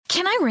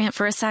Can I rant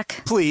for a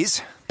sec?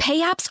 Please. Pay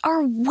apps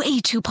are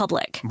way too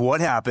public. What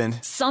happened?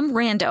 Some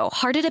rando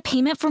hearted a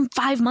payment from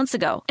 5 months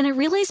ago, and I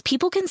realized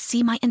people can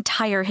see my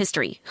entire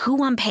history,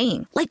 who I'm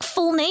paying, like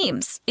full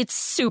names. It's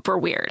super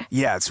weird.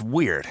 Yeah, it's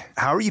weird.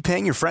 How are you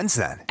paying your friends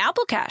then?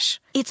 Apple Cash.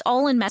 It's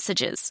all in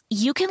messages.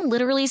 You can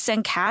literally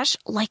send cash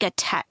like a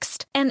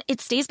text, and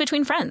it stays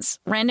between friends.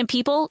 Random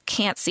people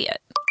can't see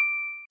it.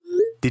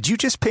 Did you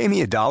just pay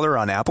me $1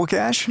 on Apple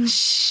Cash?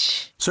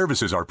 Shh.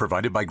 Services are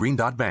provided by Green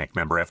Dot Bank.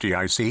 Member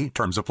FDIC.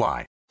 Terms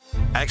apply.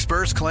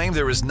 Experts claim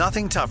there is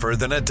nothing tougher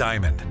than a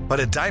diamond.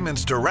 But at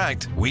Diamonds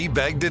Direct, we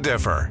beg to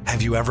differ.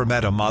 Have you ever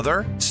met a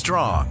mother?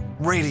 Strong,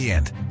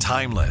 radiant,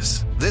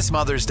 timeless. This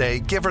Mother's Day,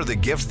 give her the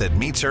gift that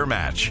meets her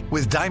match.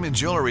 With diamond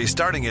jewelry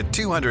starting at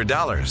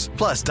 $200.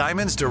 Plus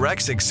Diamonds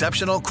Direct's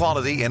exceptional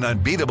quality and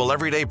unbeatable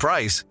everyday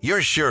price,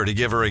 you're sure to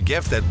give her a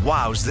gift that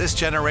wows this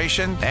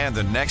generation and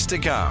the next to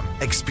come.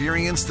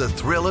 Experience the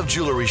thrill of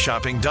jewelry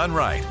shopping done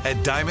right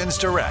at Diamonds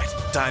Direct.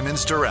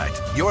 Diamonds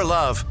Direct. Your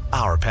love,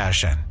 our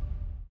passion.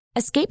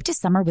 Escape to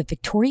summer with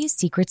Victoria's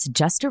Secret's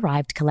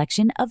just-arrived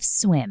collection of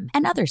swim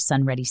and other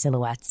sun-ready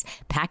silhouettes.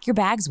 Pack your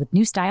bags with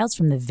new styles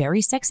from the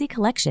Very Sexy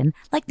collection,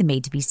 like the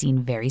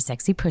made-to-be-seen Very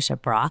Sexy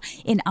push-up bra,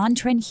 in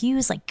on-trend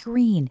hues like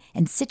green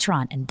and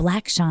citron and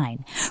black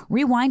shine.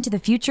 Rewind to the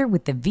future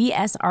with the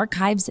VS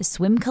Archives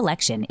swim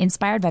collection,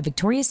 inspired by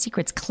Victoria's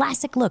Secret's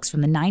classic looks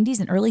from the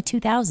 90s and early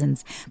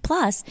 2000s.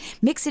 Plus,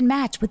 mix and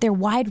match with their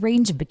wide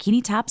range of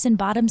bikini tops and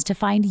bottoms to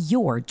find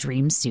your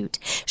dream suit.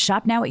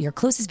 Shop now at your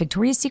closest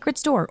Victoria's Secret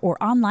store or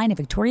online at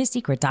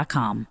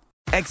victoriassecret.com.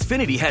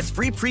 Xfinity has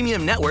free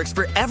premium networks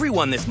for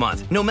everyone this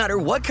month, no matter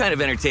what kind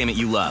of entertainment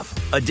you love.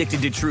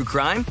 Addicted to true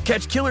crime?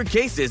 Catch killer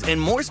cases and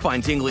more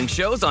spine-tingling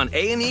shows on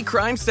A&E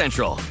Crime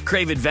Central.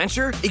 Crave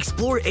adventure?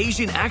 Explore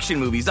Asian action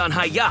movies on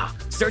Hi-YAH.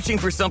 Searching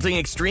for something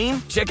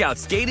extreme? Check out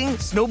skating,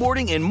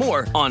 snowboarding, and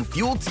more on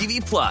Fuel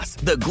TV Plus,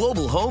 the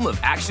global home of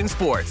action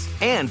sports.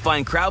 And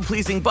find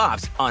crowd-pleasing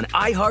bops on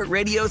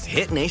iHeartRadio's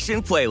Hit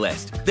Nation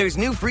playlist. There's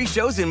new free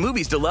shows and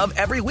movies to love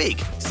every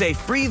week. Say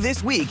free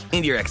this week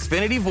in your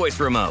Xfinity voice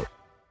remote.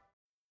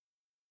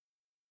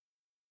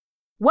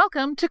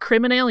 Welcome to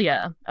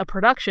Criminalia, a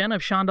production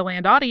of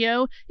Shondaland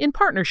Audio in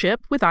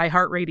partnership with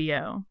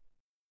iHeartRadio.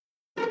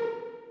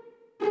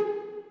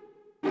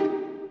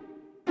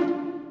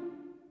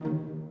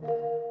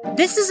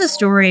 This is a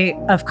story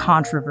of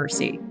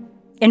controversy.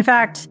 In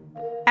fact,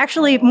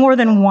 actually more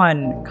than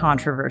one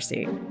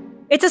controversy.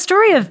 It's a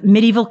story of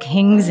medieval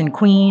kings and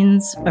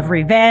queens, of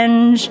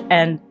revenge,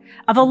 and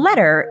of a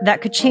letter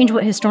that could change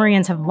what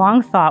historians have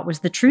long thought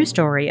was the true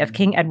story of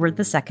King Edward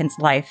II's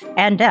life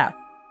and death.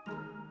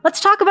 Let's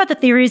talk about the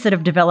theories that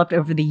have developed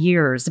over the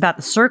years about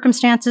the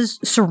circumstances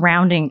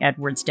surrounding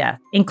Edward's death,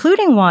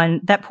 including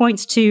one that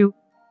points to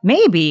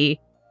maybe,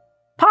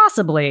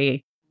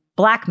 possibly,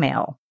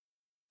 blackmail.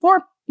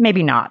 Or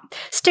maybe not.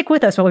 Stick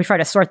with us while we try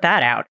to sort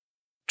that out.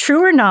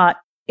 True or not,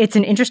 it's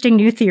an interesting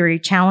new theory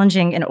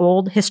challenging an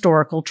old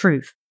historical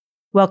truth.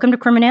 Welcome to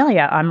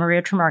Criminalia. I'm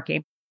Maria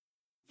Tremarchi.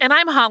 And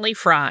I'm Holly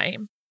Fry.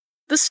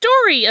 The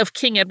story of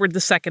King Edward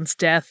II's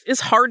death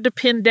is hard to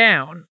pin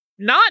down.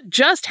 Not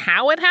just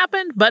how it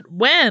happened, but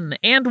when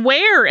and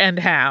where and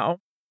how.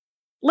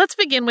 Let's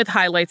begin with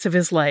highlights of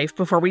his life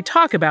before we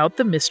talk about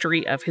the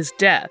mystery of his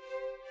death.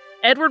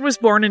 Edward was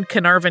born in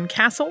Carnarvon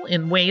Castle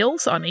in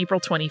Wales on April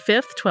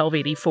 25th,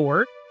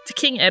 1284, to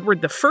King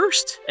Edward I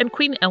and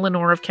Queen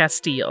Eleanor of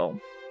Castile.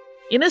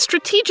 In a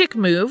strategic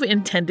move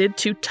intended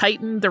to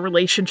tighten the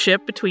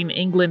relationship between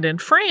England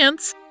and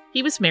France,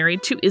 he was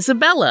married to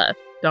Isabella,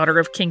 daughter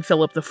of King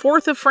Philip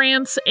IV of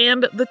France,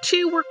 and the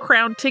two were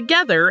crowned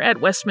together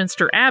at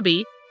Westminster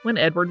Abbey when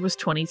Edward was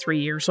 23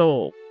 years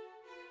old.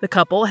 The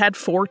couple had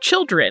 4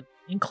 children,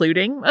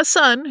 including a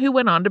son who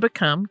went on to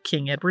become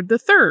King Edward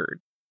III.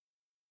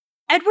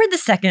 Edward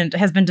II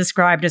has been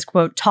described as,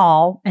 quote,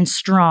 tall and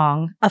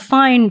strong, a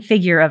fine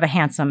figure of a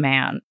handsome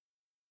man.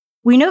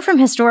 We know from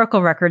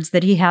historical records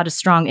that he had a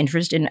strong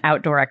interest in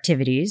outdoor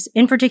activities,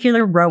 in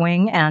particular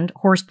rowing and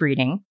horse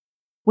breeding.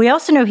 We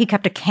also know he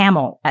kept a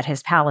camel at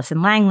his palace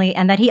in Langley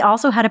and that he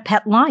also had a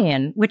pet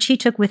lion, which he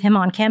took with him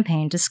on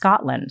campaign to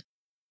Scotland.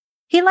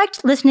 He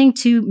liked listening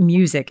to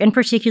music, in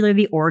particular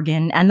the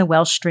organ and the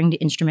Welsh stringed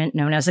instrument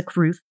known as a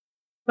crwth.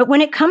 But when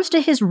it comes to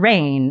his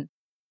reign,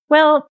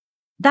 well,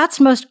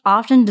 that's most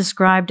often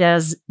described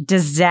as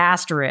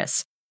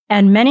disastrous,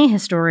 and many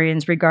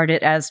historians regard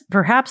it as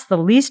perhaps the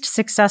least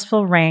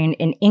successful reign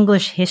in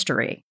English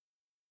history.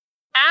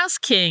 As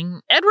king,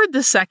 Edward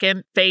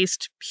II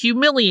faced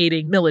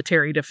humiliating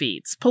military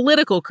defeats,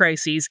 political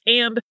crises,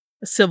 and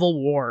a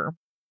civil war.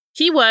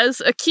 He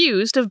was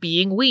accused of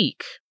being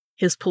weak.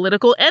 His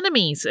political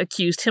enemies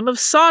accused him of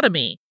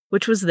sodomy,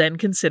 which was then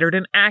considered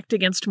an act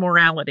against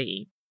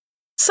morality.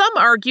 Some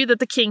argue that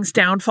the king's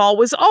downfall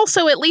was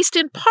also, at least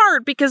in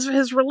part, because of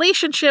his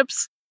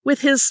relationships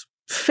with his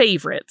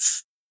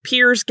favorites,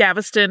 Piers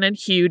Gaveston and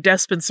Hugh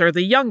Despenser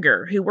the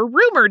Younger, who were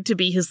rumored to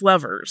be his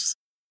lovers.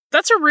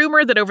 That's a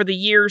rumor that over the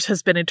years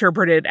has been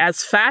interpreted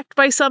as fact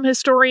by some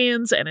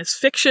historians and as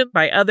fiction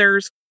by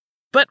others.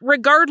 But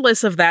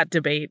regardless of that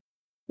debate,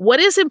 What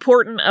is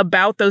important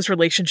about those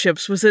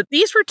relationships was that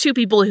these were two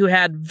people who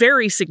had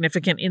very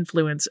significant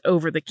influence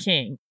over the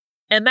king,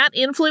 and that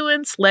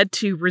influence led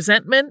to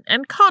resentment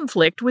and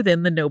conflict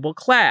within the noble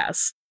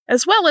class,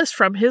 as well as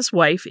from his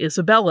wife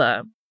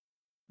Isabella.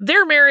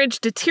 Their marriage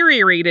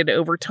deteriorated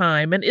over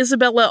time, and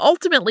Isabella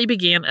ultimately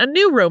began a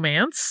new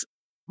romance,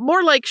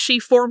 more like she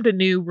formed a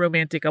new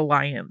romantic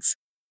alliance.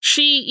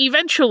 She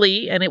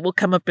eventually, and it will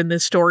come up in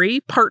this story,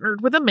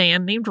 partnered with a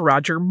man named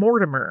Roger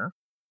Mortimer.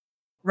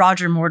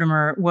 Roger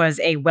Mortimer was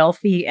a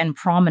wealthy and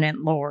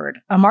prominent lord,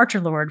 a marcher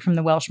lord from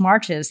the Welsh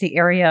Marches, the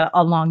area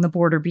along the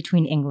border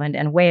between England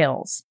and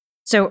Wales.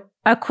 So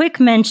a quick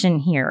mention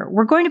here.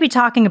 We're going to be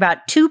talking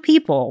about two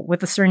people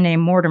with the surname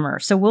Mortimer,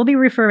 so we'll be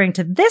referring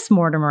to this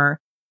Mortimer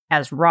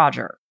as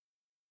Roger.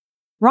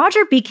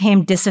 Roger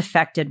became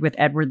disaffected with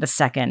Edward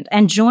II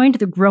and joined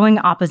the growing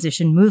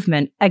opposition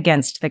movement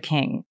against the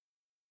king.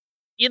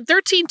 In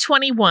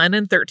 1321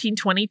 and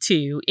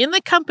 1322, in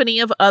the company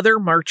of other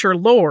marcher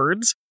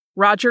lords,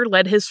 Roger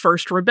led his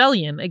first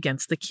rebellion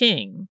against the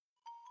king.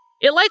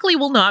 It likely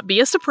will not be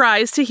a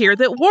surprise to hear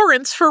that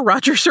warrants for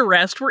Roger's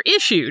arrest were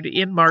issued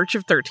in March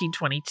of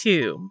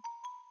 1322.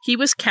 He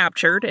was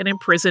captured and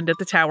imprisoned at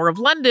the Tower of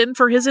London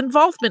for his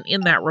involvement in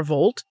that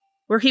revolt,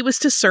 where he was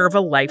to serve a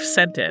life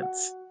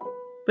sentence.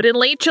 But in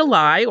late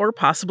July, or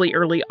possibly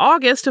early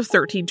August of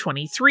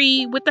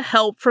 1323, with the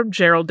help from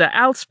Gerald de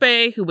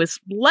Alspay, who was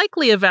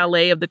likely a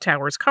valet of the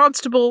Tower's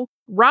constable,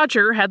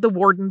 Roger had the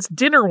warden's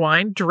dinner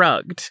wine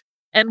drugged.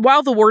 And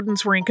while the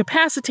wardens were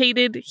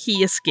incapacitated,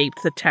 he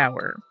escaped the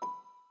tower.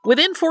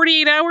 Within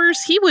 48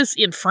 hours, he was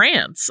in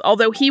France,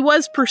 although he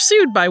was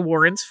pursued by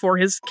warrants for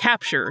his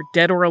capture,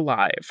 dead or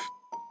alive.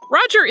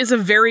 Roger is a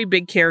very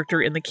big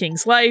character in the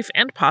king's life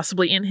and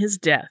possibly in his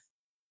death.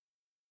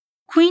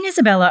 Queen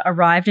Isabella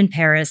arrived in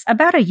Paris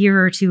about a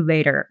year or two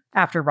later,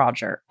 after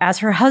Roger, as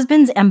her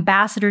husband's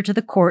ambassador to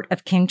the court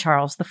of King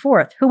Charles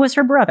IV, who was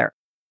her brother.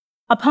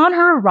 Upon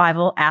her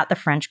arrival at the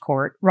French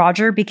court,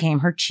 Roger became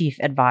her chief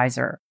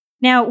advisor.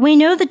 Now, we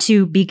know the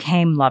two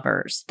became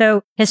lovers,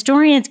 though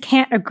historians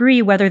can't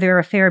agree whether their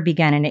affair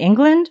began in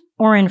England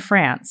or in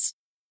France.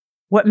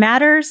 What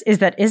matters is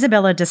that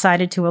Isabella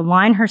decided to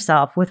align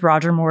herself with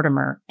Roger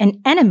Mortimer,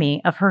 an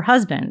enemy of her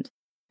husband,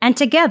 and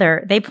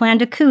together they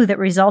planned a coup that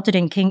resulted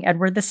in King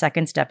Edward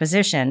II's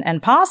deposition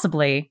and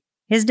possibly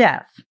his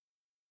death.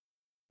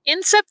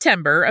 In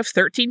September of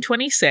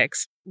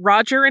 1326,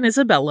 Roger and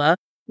Isabella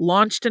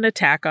launched an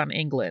attack on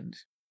England.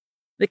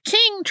 The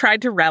king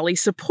tried to rally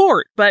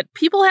support, but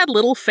people had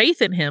little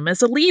faith in him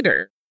as a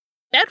leader.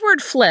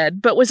 Edward fled,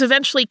 but was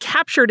eventually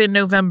captured in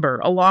November,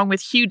 along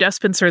with Hugh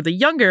Despencer the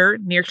Younger,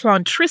 near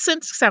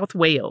Llantrisant, South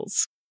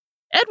Wales.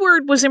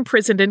 Edward was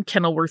imprisoned in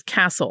Kenilworth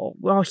Castle,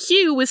 while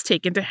Hugh was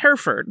taken to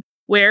Hereford,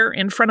 where,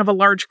 in front of a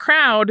large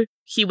crowd,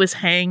 he was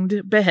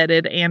hanged,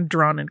 beheaded, and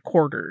drawn and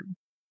quartered.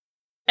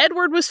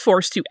 Edward was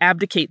forced to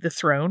abdicate the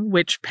throne,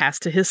 which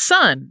passed to his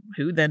son,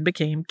 who then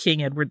became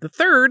King Edward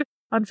III,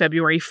 on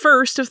February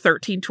 1st of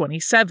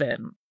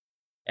 1327.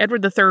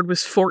 Edward III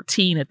was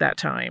 14 at that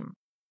time.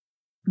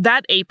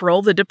 That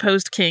April, the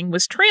deposed king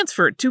was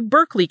transferred to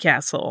Berkeley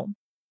Castle.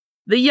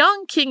 The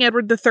young King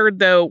Edward III,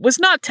 though, was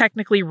not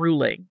technically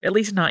ruling, at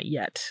least not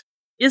yet.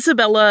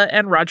 Isabella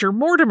and Roger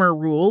Mortimer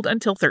ruled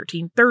until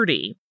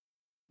 1330.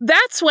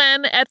 That's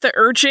when, at the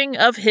urging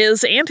of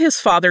his and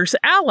his father's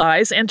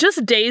allies, and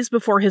just days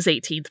before his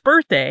 18th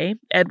birthday,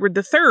 Edward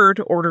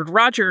III ordered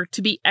Roger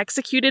to be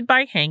executed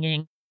by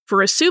hanging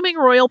for assuming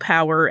royal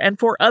power and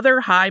for other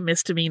high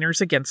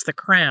misdemeanors against the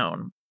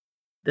crown.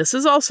 This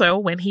is also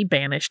when he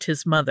banished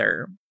his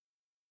mother.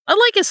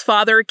 Unlike his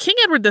father, King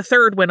Edward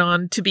III went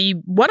on to be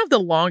one of the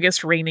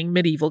longest reigning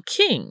medieval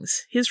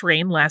kings. His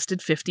reign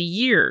lasted 50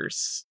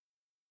 years.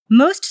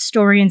 Most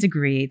historians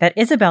agree that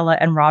Isabella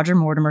and Roger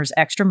Mortimer's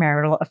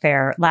extramarital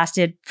affair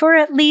lasted for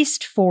at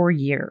least 4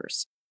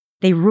 years.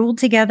 They ruled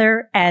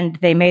together and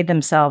they made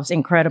themselves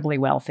incredibly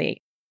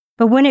wealthy.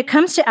 But when it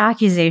comes to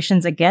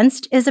accusations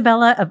against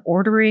Isabella of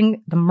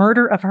ordering the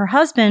murder of her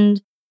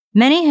husband,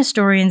 many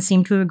historians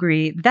seem to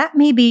agree that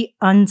may be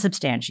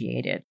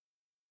unsubstantiated.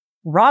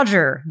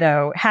 Roger,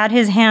 though, had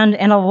his hand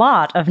in a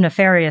lot of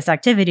nefarious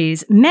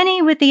activities,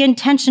 many with the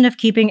intention of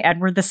keeping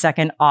Edward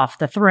II off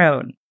the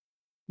throne.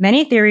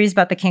 Many theories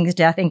about the king's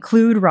death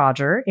include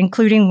Roger,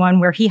 including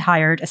one where he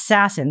hired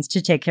assassins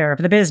to take care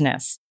of the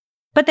business.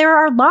 But there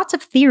are lots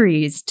of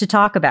theories to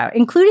talk about,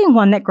 including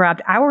one that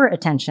grabbed our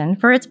attention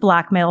for its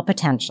blackmail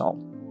potential.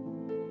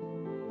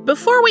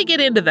 Before we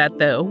get into that,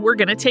 though, we're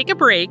going to take a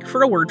break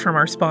for a word from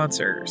our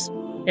sponsors.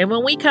 And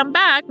when we come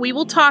back, we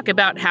will talk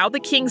about how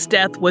the king's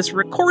death was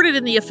recorded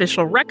in the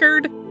official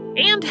record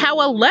and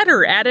how a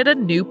letter added a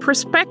new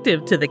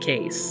perspective to the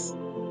case.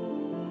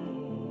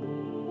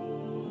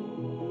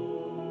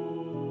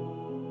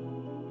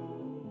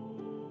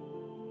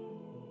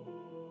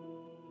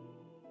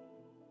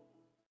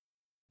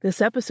 This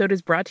episode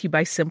is brought to you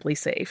by Simply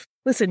Safe.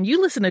 Listen,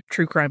 you listen to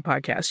true crime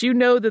podcasts. You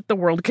know that the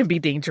world can be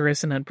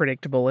dangerous and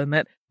unpredictable and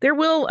that there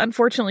will,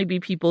 unfortunately, be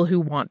people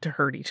who want to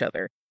hurt each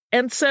other.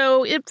 And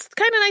so it's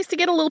kind of nice to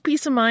get a little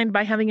peace of mind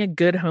by having a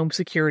good home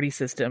security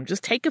system.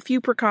 Just take a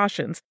few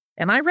precautions,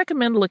 and I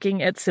recommend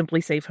looking at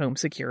SimpliSafe Home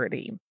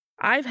Security.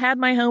 I've had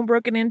my home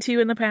broken into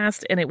in the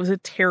past, and it was a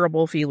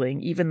terrible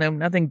feeling, even though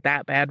nothing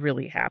that bad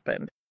really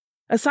happened.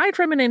 Aside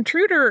from an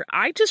intruder,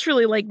 I just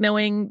really like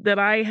knowing that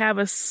I have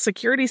a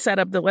security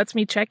setup that lets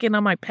me check in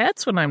on my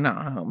pets when I'm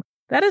not home.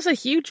 That is a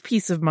huge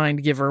peace of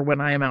mind giver when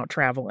I am out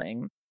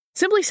traveling.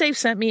 SimpliSafe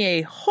sent me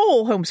a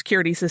whole home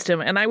security system,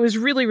 and I was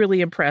really,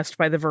 really impressed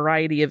by the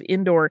variety of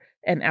indoor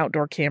and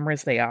outdoor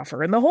cameras they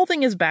offer. And the whole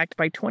thing is backed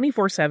by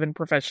 24/7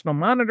 professional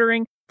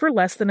monitoring for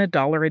less than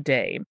 $1 a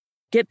day.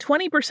 Get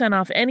 20%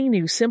 off any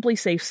new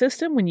SimpliSafe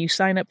system when you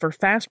sign up for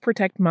Fast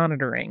Protect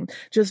monitoring.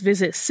 Just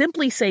visit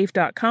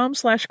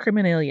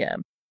simplisafe.com/Criminalia.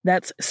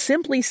 That's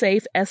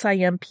SimpliSafe,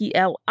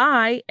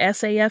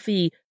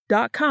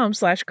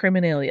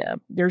 SimpliSafe.com/Criminalia.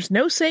 There's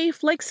no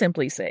safe like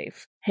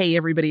SimpliSafe. Hey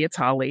everybody, it's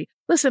Holly.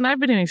 Listen, I've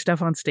been doing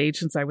stuff on stage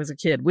since I was a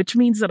kid, which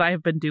means that I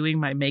have been doing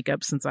my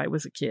makeup since I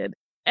was a kid.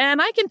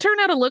 And I can turn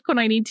out a look when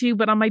I need to,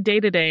 but on my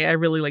day-to-day, I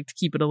really like to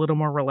keep it a little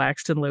more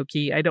relaxed and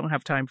low-key. I don't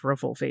have time for a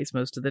full face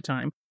most of the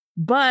time.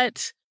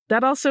 But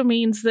that also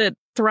means that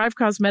Thrive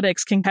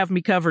Causemetics can have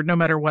me covered no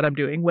matter what I'm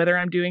doing, whether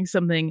I'm doing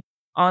something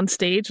on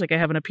stage, like I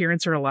have an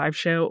appearance or a live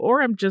show,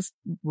 or I'm just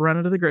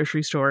running to the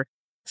grocery store.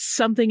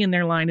 Something in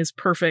their line is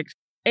perfect.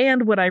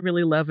 And what I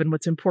really love and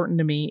what's important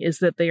to me is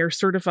that they are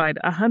certified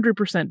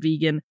 100%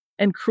 vegan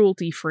and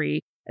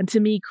cruelty-free. And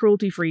to me,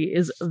 cruelty-free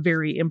is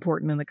very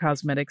important in the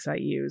cosmetics I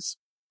use.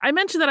 I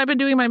mentioned that I've been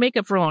doing my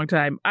makeup for a long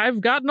time.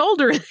 I've gotten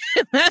older in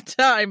that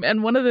time.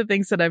 And one of the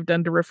things that I've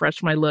done to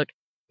refresh my look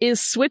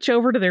is switch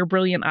over to their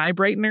brilliant eye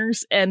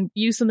brighteners and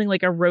use something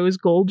like a rose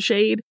gold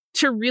shade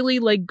to really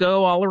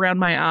go all around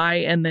my eye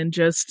and then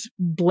just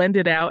blend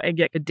it out and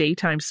get a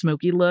daytime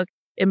smoky look.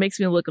 It makes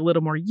me look a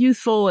little more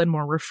youthful and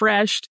more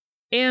refreshed.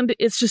 And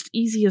it's just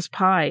easy as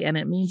pie. And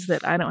it means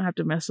that I don't have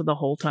to mess with a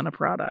whole ton of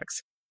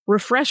products.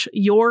 Refresh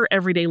your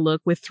everyday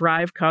look with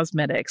Thrive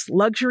Causemetics,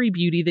 luxury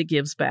beauty that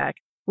gives back.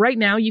 Right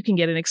now, you can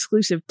get an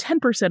exclusive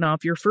 10%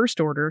 off your first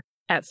order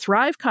at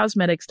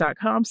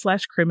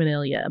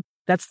thrivecosmetics.com/Criminalia.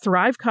 That's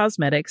Thrive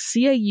Causemetics,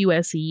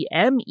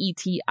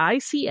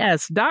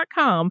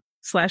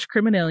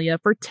 CAUSEMETICS.com/Criminalia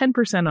for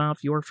 10%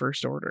 off your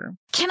first order.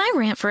 Can I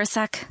rant for a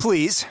sec?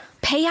 Please.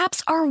 Pay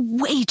apps are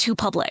way too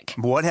public.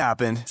 What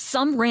happened?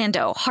 Some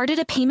rando hearted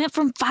a payment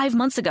from 5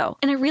 months ago,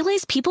 and I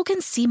realized people can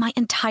see my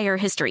entire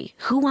history,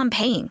 who I'm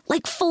paying,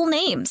 like full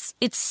names.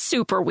 It's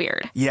super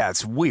weird. Yeah,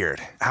 it's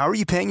weird. How are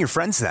you paying your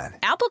friends then?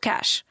 Apple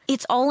Cash.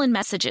 It's all in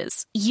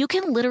messages. You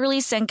can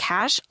literally send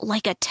cash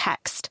like a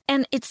text,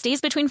 and it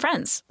stays between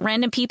friends.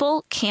 Random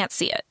people can't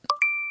see it.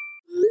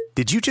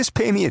 Did you just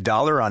pay me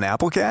 $1 on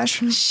Apple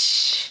Cash?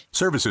 Shh.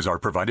 Services are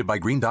provided by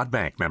Green Dot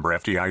Bank. Member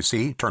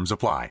FDIC. Terms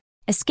apply.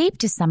 Escape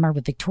to summer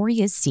with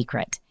Victoria's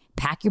Secret.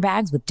 Pack your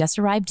bags with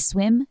just-arrived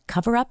swim,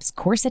 cover-ups,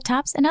 corset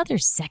tops, and other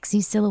sexy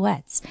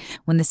silhouettes.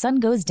 When the sun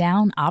goes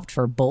down, opt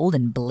for bold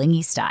and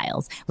blingy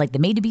styles, like the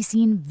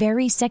made-to-be-seen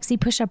Very Sexy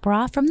Push-Up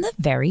Bra from the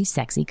Very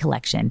Sexy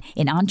Collection,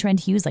 in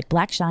on-trend hues like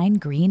black shine,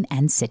 green,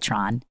 and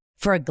citron.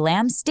 For a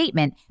glam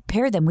statement,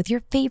 pair them with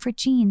your favorite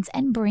jeans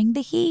and bring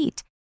the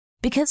heat.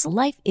 Because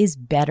life is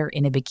better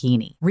in a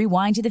bikini.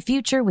 Rewind to the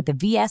future with the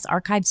VS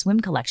Archive Swim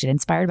Collection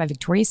inspired by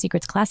Victoria's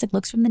Secret's classic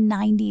looks from the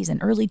 90s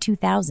and early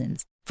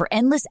 2000s. For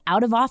endless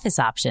out-of-office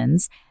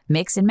options,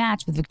 mix and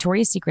match with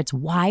Victoria's Secret's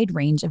wide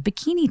range of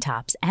bikini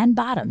tops and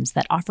bottoms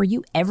that offer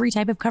you every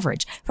type of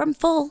coverage, from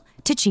full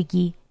to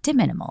cheeky to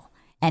minimal.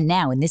 And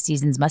now in this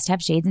season's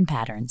must-have shades and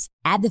patterns,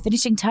 add the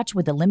finishing touch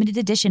with the limited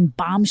edition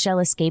Bombshell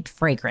Escape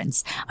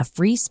fragrance, a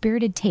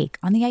free-spirited take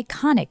on the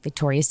iconic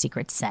Victoria's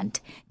Secret scent.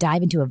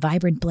 Dive into a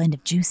vibrant blend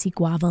of juicy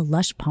guava,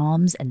 lush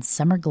palms, and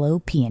summer glow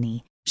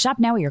peony. Shop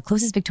now at your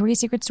closest Victoria's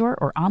Secret store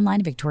or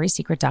online at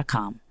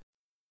victoriassecret.com.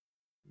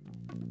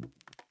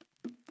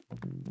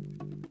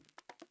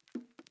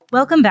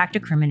 Welcome back to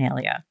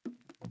Criminalia.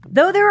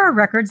 Though there are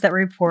records that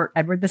report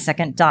Edward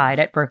II died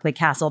at Berkeley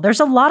Castle, there's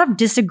a lot of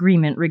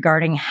disagreement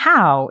regarding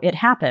how it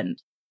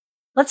happened.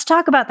 Let's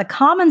talk about the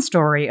common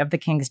story of the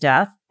king's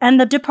death and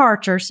the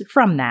departures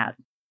from that.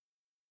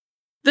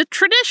 The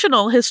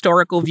traditional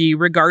historical view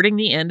regarding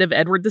the end of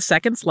Edward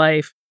II's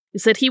life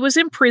is that he was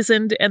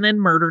imprisoned and then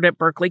murdered at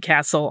Berkeley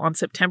Castle on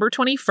September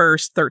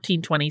 21st,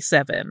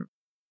 1327.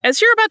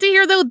 As you're about to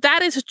hear, though,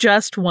 that is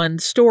just one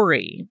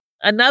story.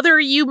 Another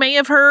you may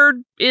have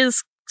heard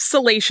is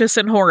salacious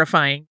and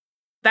horrifying.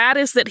 That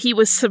is that he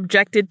was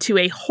subjected to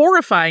a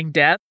horrifying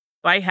death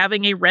by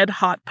having a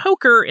red-hot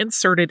poker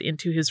inserted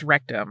into his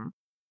rectum.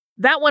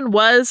 That one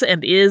was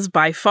and is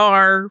by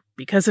far,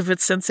 because of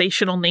its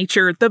sensational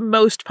nature, the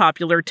most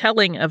popular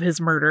telling of his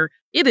murder.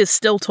 It is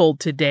still told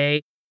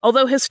today,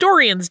 although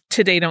historians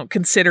today don't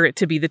consider it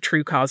to be the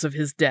true cause of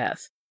his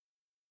death.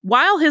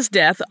 While his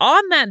death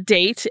on that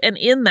date and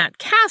in that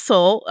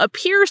castle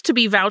appears to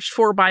be vouched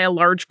for by a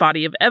large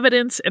body of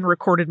evidence and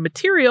recorded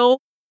material,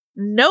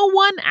 no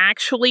one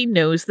actually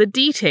knows the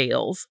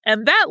details,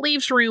 and that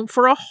leaves room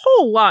for a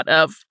whole lot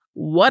of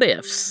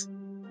what-ifs.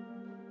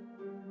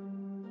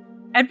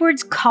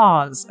 Edward's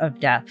cause of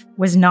death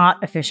was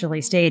not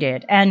officially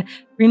stated, and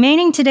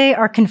remaining today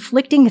are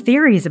conflicting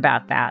theories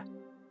about that.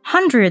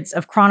 Hundreds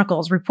of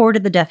chronicles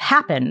reported the death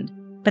happened,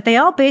 but they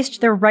all based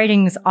their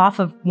writings off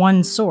of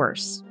one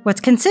source, what's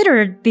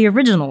considered the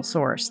original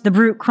source, the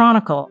Brut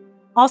Chronicle,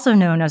 also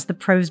known as the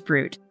Prose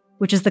Brut,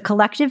 which is the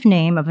collective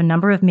name of a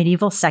number of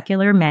medieval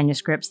secular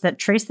manuscripts that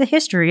trace the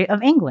history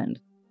of England.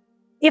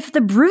 If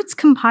the Brut's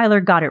compiler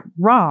got it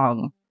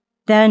wrong,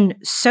 then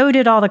so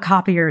did all the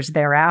copiers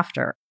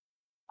thereafter.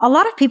 A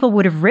lot of people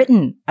would have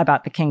written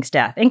about the king's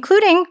death,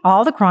 including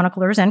all the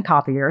chroniclers and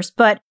copiers,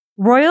 but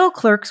royal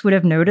clerks would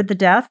have noted the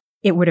death,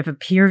 it would have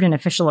appeared in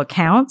official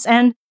accounts,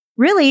 and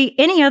really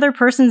any other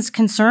persons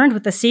concerned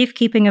with the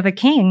safekeeping of a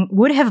king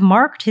would have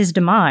marked his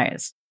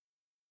demise.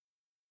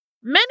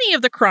 Many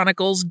of the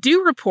chronicles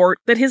do report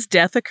that his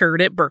death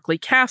occurred at Berkeley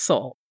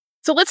Castle.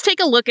 So let's take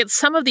a look at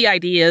some of the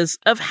ideas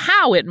of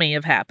how it may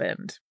have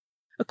happened.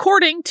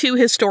 According to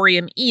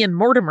historian Ian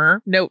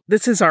Mortimer, note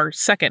this is our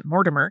second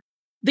Mortimer,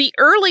 the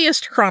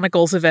earliest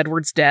chronicles of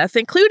Edward's death,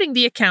 including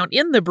the account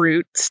in the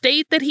Brut,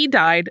 state that he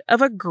died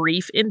of a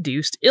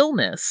grief-induced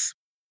illness.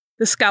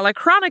 The Scala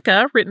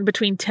Chronica, written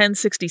between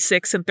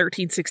 1066 and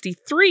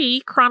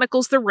 1363,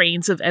 chronicles the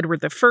reigns of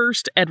Edward I,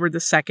 Edward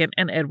II,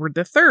 and Edward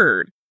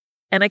III,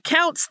 and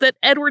accounts that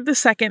Edward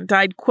II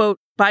died, quote,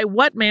 by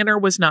what manner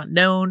was not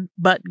known,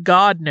 but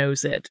God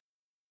knows it.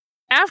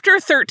 After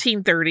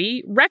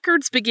 1330,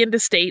 records begin to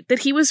state that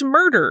he was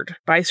murdered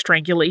by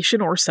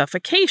strangulation or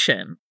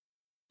suffocation.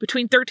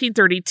 Between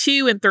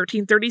 1332 and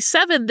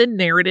 1337, the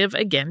narrative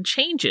again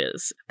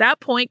changes. At that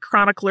point,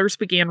 chroniclers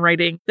began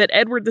writing that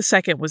Edward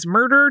II was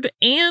murdered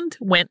and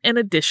went an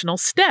additional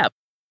step,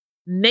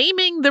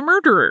 naming the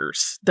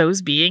murderers,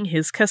 those being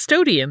his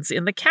custodians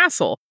in the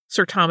castle,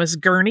 Sir Thomas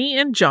Gurney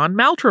and John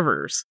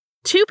Maltravers,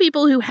 two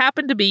people who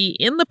happened to be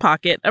in the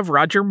pocket of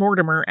Roger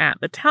Mortimer at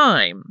the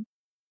time.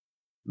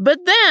 But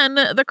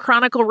then, the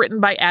chronicle written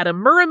by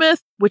Adam Murramith,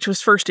 which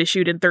was first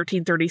issued in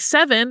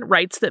 1337,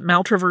 writes that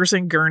Maltravers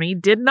and Gurney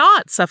did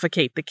not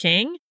suffocate the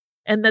king,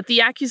 and that the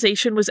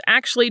accusation was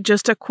actually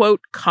just a, quote,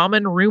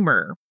 common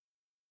rumor.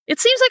 It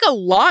seems like a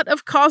lot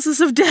of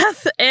causes of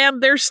death,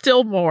 and there's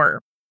still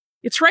more.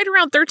 It's right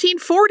around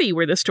 1340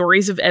 where the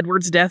stories of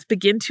Edward's death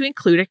begin to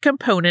include a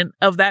component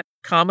of that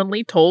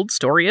commonly told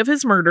story of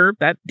his murder,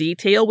 that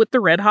detail with the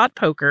red-hot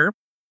poker.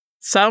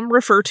 Some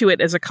refer to it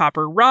as a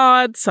copper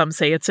rod, some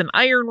say it's an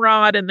iron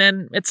rod, and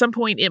then at some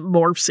point it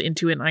morphs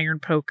into an iron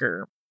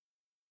poker.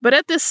 But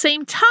at this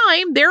same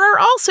time, there are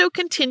also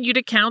continued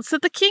accounts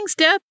that the king's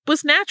death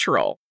was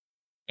natural.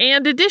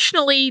 And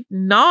additionally,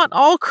 not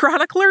all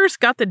chroniclers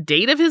got the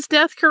date of his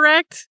death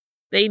correct.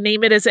 They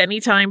name it as any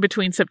time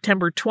between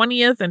September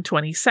 20th and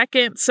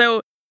 22nd,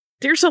 so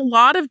there's a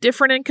lot of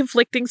different and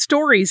conflicting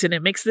stories, and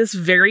it makes this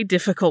very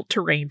difficult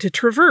terrain to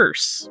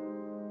traverse.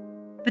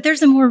 But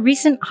there's a more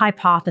recent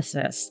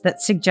hypothesis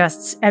that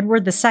suggests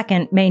Edward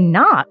II may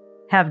not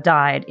have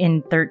died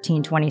in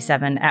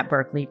 1327 at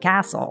Berkeley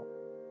Castle.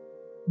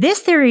 This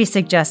theory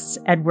suggests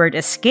Edward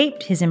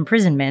escaped his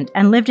imprisonment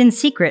and lived in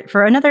secret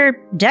for another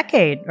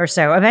decade or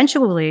so,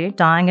 eventually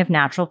dying of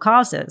natural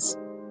causes.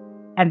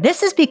 And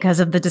this is because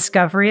of the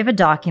discovery of a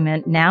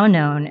document now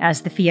known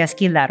as the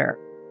Fieschi Letter,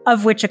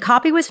 of which a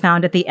copy was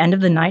found at the end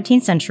of the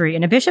 19th century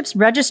in a bishop's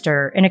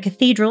register in a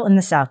cathedral in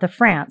the south of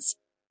France.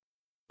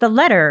 The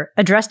letter,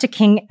 addressed to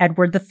King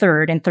Edward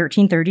III in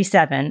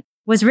 1337,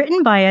 was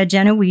written by a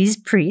Genoese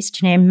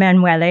priest named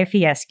Manuele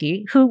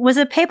Fieschi, who was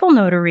a papal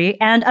notary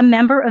and a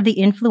member of the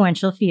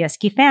influential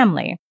Fieschi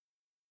family.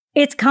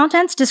 Its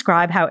contents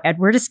describe how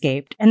Edward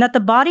escaped and that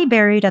the body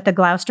buried at the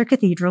Gloucester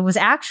Cathedral was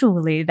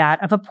actually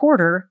that of a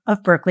porter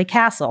of Berkeley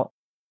Castle.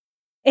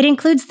 It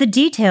includes the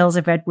details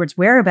of Edward's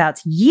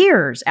whereabouts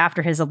years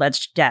after his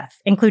alleged death,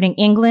 including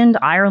England,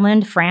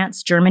 Ireland,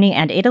 France, Germany,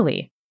 and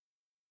Italy.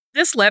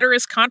 This letter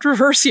is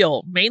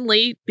controversial,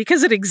 mainly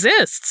because it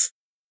exists.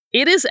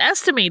 It is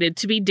estimated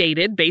to be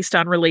dated based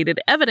on related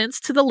evidence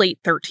to the late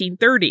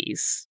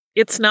 1330s.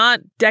 It's not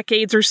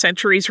decades or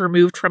centuries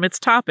removed from its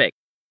topic.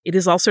 It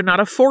is also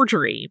not a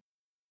forgery.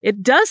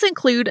 It does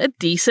include a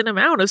decent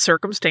amount of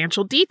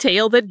circumstantial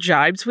detail that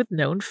jibes with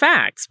known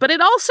facts, but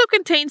it also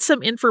contains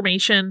some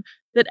information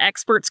that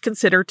experts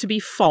consider to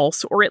be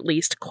false or at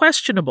least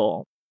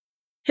questionable.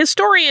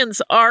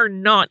 Historians are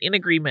not in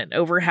agreement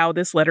over how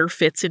this letter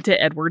fits into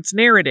Edward's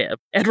narrative,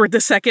 Edward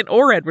II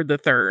or Edward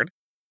III,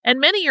 and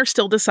many are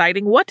still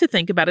deciding what to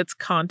think about its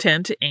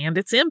content and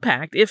its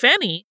impact, if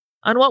any,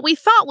 on what we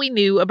thought we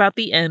knew about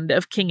the end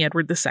of King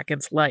Edward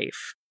II's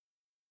life.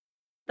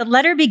 The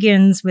letter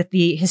begins with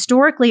the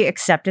historically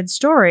accepted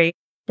story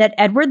that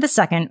Edward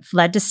II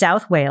fled to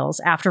South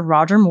Wales after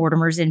Roger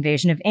Mortimer's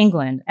invasion of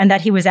England, and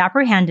that he was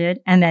apprehended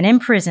and then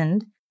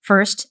imprisoned,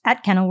 first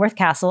at Kenilworth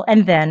Castle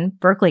and then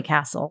Berkeley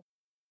Castle.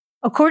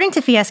 According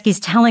to Fieschi's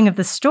telling of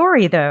the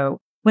story, though,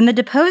 when the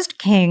deposed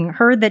king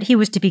heard that he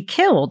was to be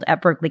killed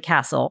at Berkeley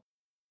Castle,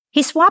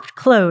 he swapped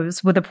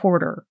clothes with a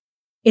porter.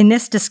 In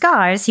this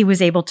disguise, he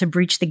was able to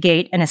breach the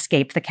gate and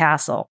escape the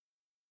castle.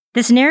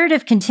 This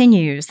narrative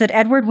continues that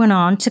Edward went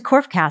on to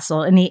Corfe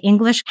Castle in the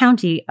English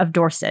county of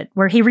Dorset,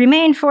 where he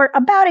remained for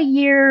about a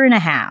year and a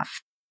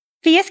half.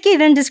 Fieschi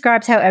then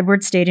describes how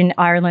Edward stayed in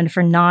Ireland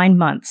for 9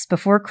 months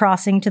before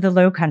crossing to the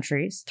Low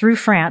Countries, through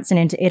France and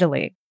into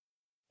Italy.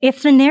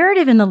 If the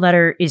narrative in the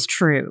letter is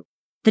true,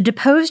 the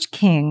deposed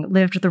king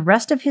lived the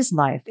rest of his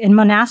life in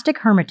monastic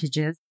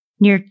hermitages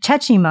near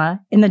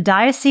Cecima in the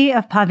Diocese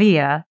of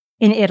Pavia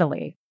in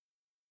Italy.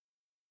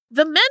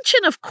 The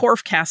mention of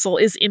Corfe Castle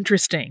is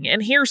interesting,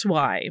 and here's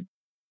why.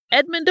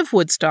 Edmund of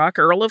Woodstock,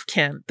 Earl of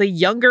Kent, the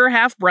younger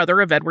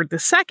half-brother of Edward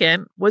II,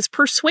 was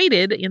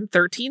persuaded in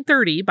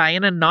 1330 by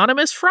an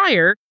anonymous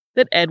friar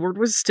that Edward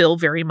was still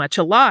very much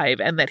alive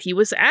and that he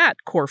was at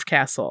Corfe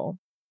Castle.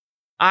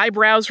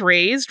 Eyebrows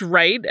raised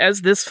right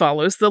as this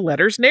follows the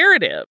letter's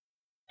narrative.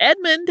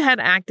 Edmund had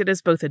acted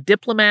as both a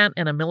diplomat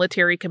and a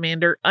military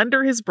commander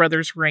under his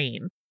brother's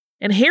reign,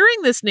 and hearing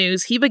this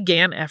news, he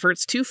began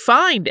efforts to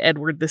find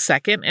Edward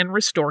II and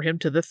restore him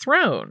to the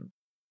throne.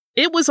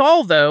 It was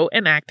all, though,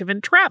 an act of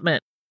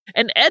entrapment,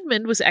 and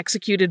Edmund was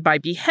executed by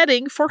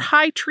beheading for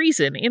high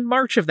treason in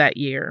March of that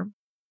year.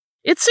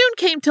 It soon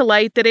came to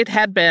light that it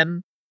had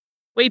been,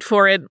 wait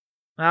for it,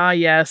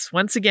 yes,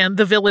 once again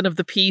the villain of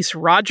the piece,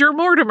 Roger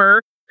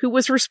Mortimer, who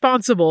was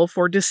responsible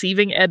for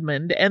deceiving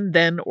Edmund and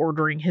then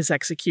ordering his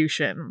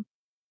execution.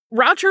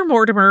 Roger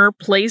Mortimer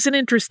plays an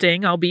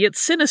interesting, albeit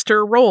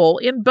sinister, role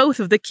in both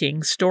of the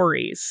king's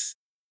stories.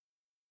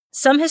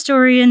 Some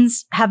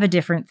historians have a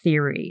different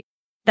theory,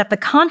 that the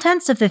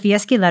contents of the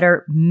Fieschi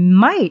letter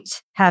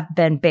might have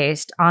been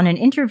based on an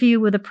interview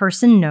with a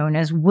person known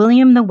as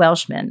William the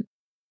Welshman,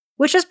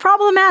 which is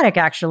problematic,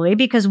 actually,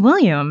 because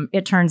William,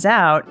 it turns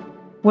out,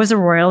 was a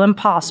royal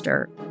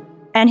impostor,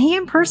 and he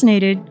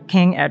impersonated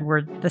King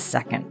Edward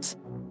II.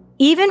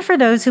 Even for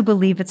those who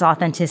believe its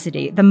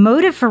authenticity, the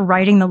motive for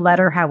writing the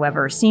letter,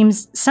 however,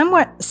 seems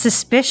somewhat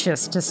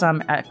suspicious to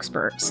some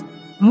experts.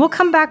 And we'll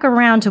come back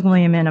around to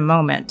William in a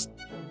moment.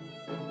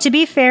 To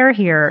be fair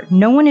here,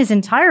 no one is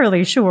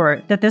entirely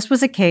sure that this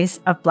was a case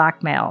of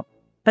blackmail,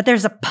 but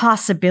there's a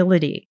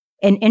possibility,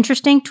 an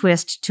interesting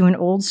twist to an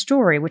old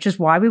story, which is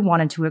why we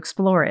wanted to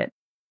explore it.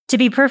 To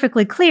be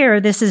perfectly clear,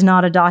 this is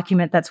not a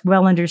document that's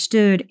well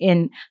understood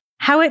in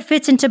how it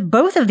fits into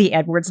both of the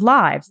Edwards'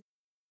 lives.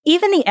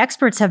 Even the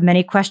experts have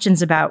many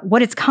questions about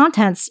what its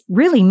contents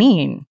really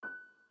mean.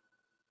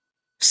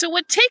 So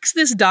what takes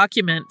this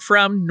document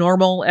from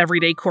normal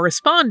everyday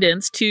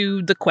correspondence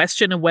to the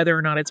question of whether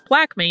or not it's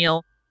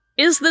blackmail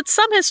is that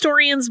some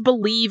historians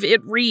believe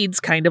it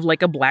reads kind of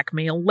like a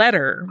blackmail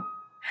letter.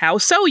 How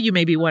so, you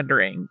may be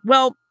wondering?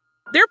 Well,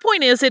 their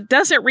point is it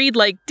doesn't read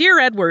like, "Dear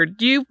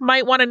Edward, you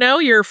might want to know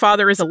your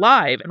father is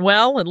alive and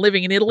well and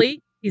living in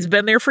Italy. He's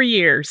been there for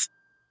years."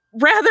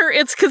 Rather,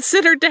 it's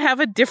considered to have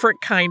a different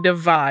kind of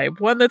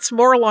vibe, one that's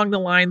more along the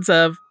lines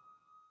of,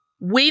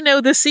 "We know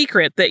the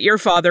secret that your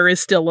father is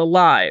still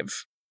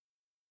alive."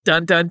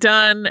 Dun dun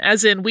dun,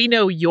 as in we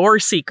know your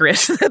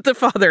secret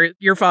that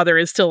your father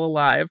is still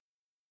alive.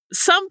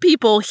 Some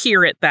people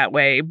hear it that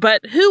way,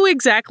 but who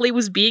exactly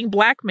was being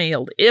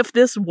blackmailed if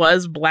this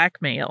was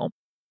blackmail?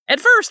 At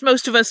first,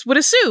 most of us would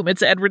assume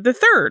it's Edward III.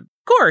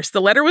 Of course,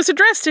 the letter was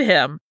addressed to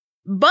him.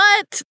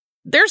 But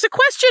there's a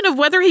question of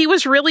whether he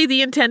was really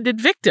the intended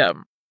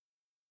victim.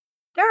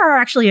 There are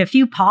actually a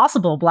few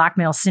possible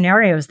blackmail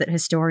scenarios that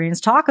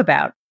historians talk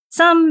about.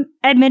 Some,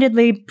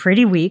 admittedly,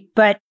 pretty weak,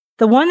 but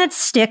the one that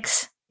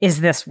sticks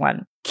is this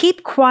one.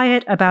 Keep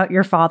quiet about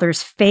your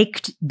father's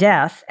faked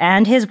death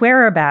and his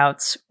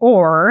whereabouts,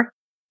 or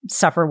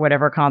suffer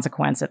whatever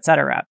consequence,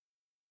 etc.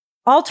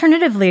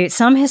 Alternatively,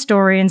 some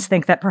historians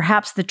think that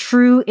perhaps the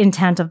true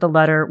intent of the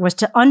letter was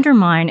to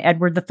undermine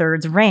Edward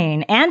III's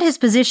reign and his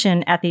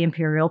position at the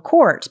imperial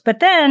court. But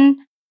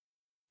then,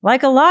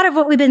 like a lot of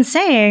what we've been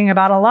saying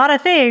about a lot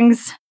of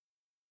things,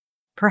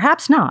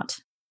 perhaps not.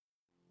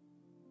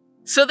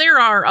 So there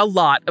are a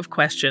lot of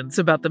questions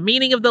about the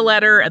meaning of the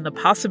letter and the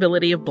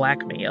possibility of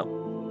blackmail.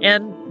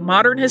 And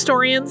modern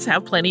historians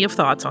have plenty of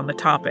thoughts on the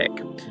topic.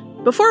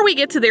 Before we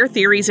get to their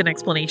theories and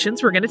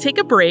explanations, we're going to take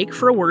a break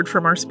for a word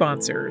from our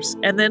sponsors.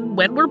 And then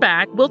when we're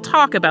back, we'll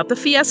talk about the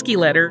Fieschi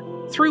letter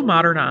through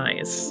modern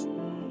eyes.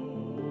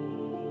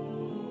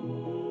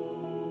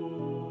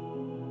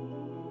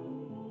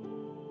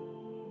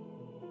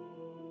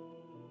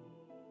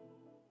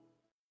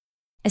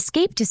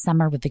 Escape to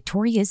summer with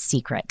Victoria's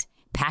Secret.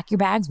 Pack your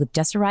bags with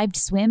just-arrived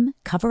swim,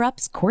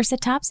 cover-ups, corset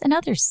tops, and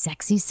other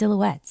sexy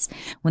silhouettes.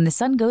 When the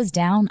sun goes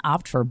down,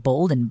 opt for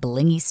bold and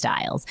blingy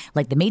styles,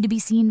 like the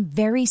made-to-be-seen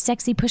Very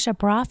Sexy Push-Up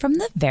Bra from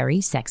the Very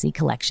Sexy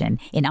Collection,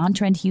 in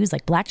on-trend hues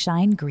like black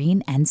shine,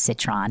 green, and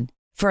citron.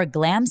 For a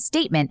glam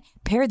statement,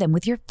 pair them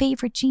with your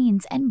favorite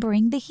jeans and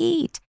bring the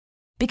heat.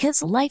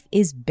 Because life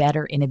is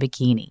better in a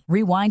bikini.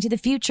 Rewind to the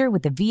future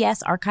with the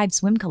VS Archive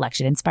Swim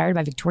Collection, inspired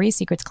by Victoria's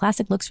Secret's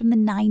classic looks from the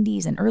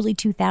 90s and early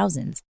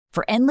 2000s.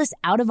 For endless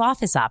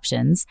out-of-office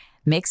options,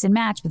 mix and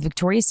match with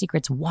Victoria's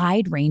Secret's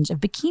wide range of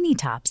bikini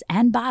tops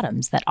and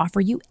bottoms that offer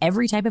you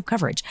every type of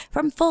coverage,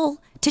 from full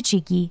to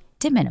cheeky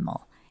to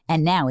minimal.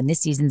 And now, in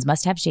this season's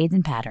must-have shades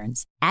and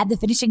patterns, add the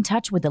finishing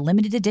touch with the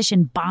limited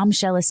edition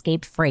Bombshell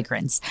Escape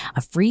fragrance,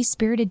 a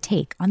free-spirited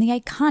take on the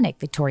iconic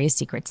Victoria's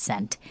Secret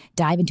scent.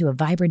 Dive into a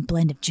vibrant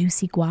blend of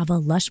juicy guava,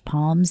 lush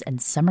palms, and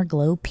summer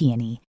glow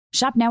peony.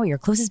 Shop now at your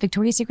closest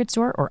Victoria's Secret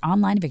store or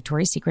online at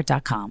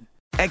victoriassecret.com.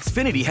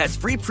 Xfinity has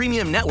free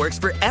premium networks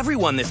for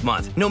everyone this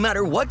month, no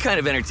matter what kind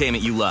of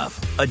entertainment you love.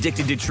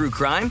 Addicted to true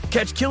crime?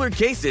 Catch killer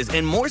cases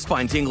and more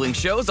spine-tingling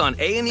shows on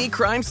A&E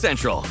Crime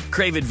Central.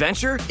 Crave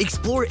adventure?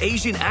 Explore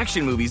Asian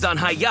action movies on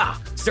Hi-Ya.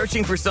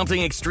 Searching for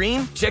something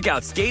extreme? Check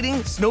out skating,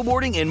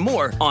 snowboarding, and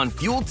more on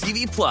Fuel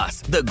TV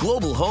Plus, the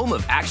global home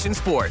of action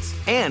sports.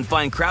 And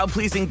find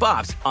crowd-pleasing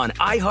bops on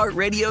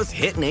iHeartRadio's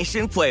Hit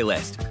Nation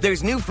playlist.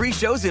 There's new free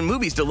shows and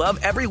movies to love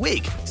every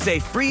week. Say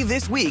free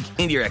this week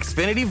in your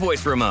Xfinity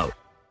voice remote.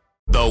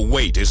 The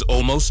wait is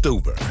almost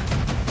over.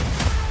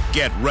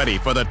 Get ready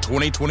for the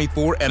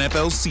 2024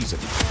 NFL season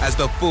as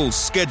the full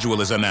schedule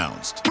is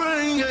announced.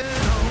 Bring it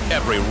on.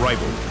 Every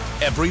rivalry,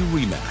 every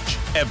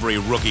rematch, every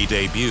rookie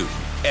debut,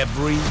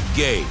 every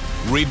game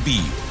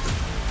revealed.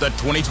 The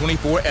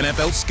 2024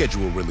 NFL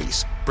schedule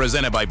release,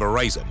 presented by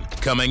Verizon,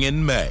 coming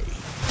in May.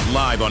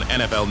 Live on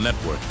NFL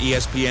Network,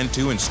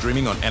 ESPN2, and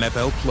streaming on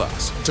NFL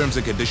Plus. Terms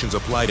and conditions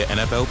apply to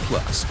NFL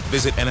Plus.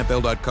 Visit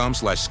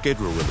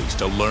NFL.com/schedule release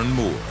to learn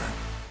more.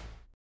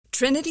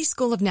 Trinity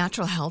School of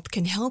Natural Health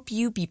can help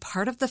you be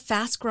part of the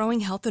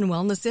fast-growing health and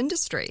wellness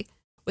industry.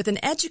 With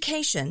an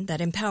education that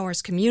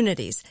empowers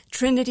communities,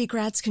 Trinity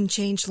grads can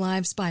change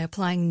lives by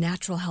applying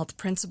natural health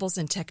principles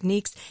and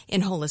techniques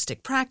in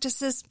holistic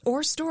practices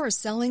or stores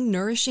selling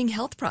nourishing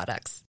health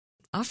products.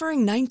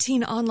 Offering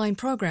 19 online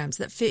programs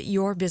that fit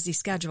your busy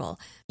schedule,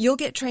 you'll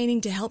get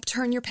training to help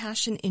turn your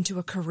passion into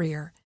a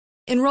career.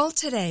 Enroll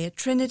today at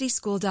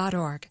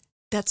trinityschool.org.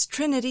 That's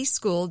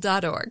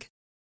trinityschool.org.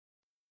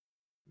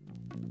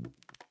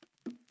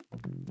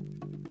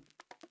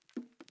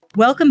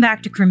 Welcome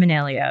back to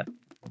Criminalia.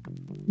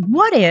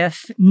 What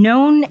if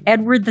known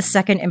Edward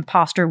II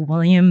imposter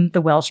William the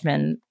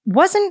Welshman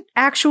wasn't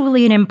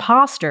actually an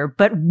imposter,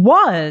 but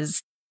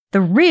was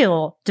the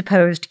real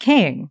deposed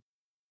king?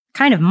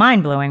 Kind of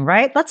mind-blowing,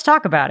 right? Let's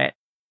talk about it.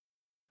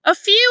 A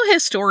few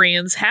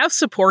historians have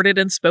supported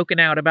and spoken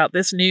out about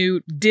this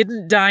new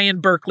didn't die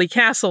in Berkeley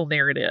Castle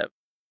narrative.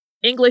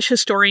 English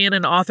historian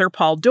and author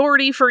Paul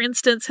Doherty, for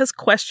instance, has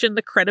questioned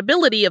the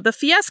credibility of the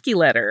Fieschi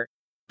letter.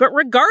 But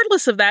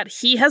regardless of that,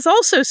 he has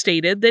also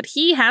stated that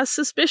he has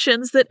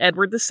suspicions that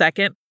Edward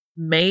II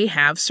may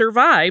have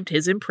survived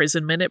his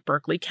imprisonment at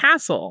Berkeley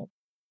Castle.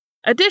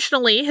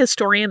 Additionally,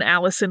 historian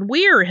Alison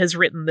Weir has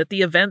written that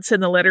the events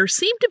in the letter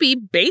seem to be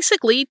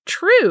basically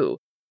true,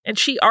 and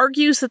she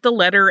argues that the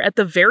letter, at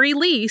the very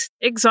least,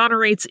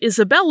 exonerates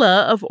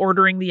Isabella of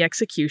ordering the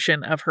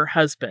execution of her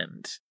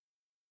husband.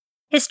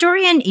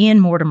 Historian Ian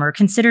Mortimer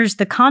considers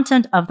the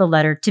content of the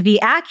letter to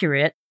be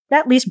accurate,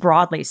 at least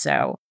broadly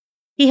so.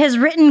 He has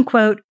written,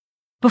 quote,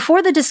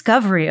 "Before the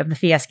discovery of the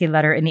Fieschi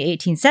letter in the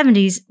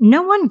 1870s,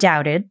 no one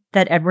doubted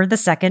that Edward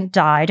II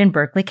died in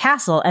Berkeley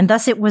Castle, and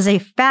thus it was a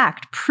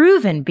fact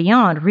proven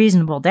beyond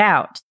reasonable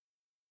doubt.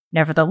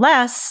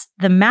 Nevertheless,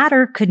 the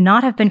matter could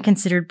not have been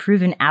considered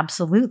proven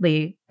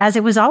absolutely, as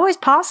it was always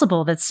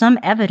possible that some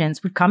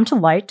evidence would come to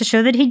light to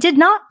show that he did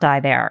not die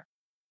there."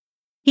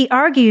 He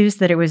argues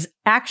that it was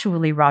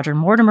actually Roger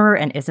Mortimer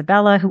and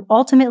Isabella who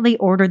ultimately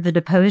ordered the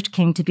deposed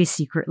king to be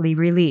secretly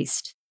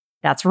released.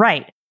 That's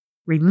right,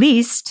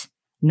 released,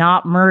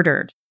 not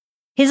murdered.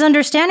 His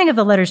understanding of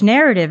the letter's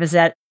narrative is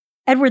that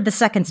Edward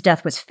II's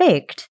death was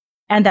faked,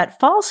 and that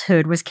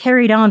falsehood was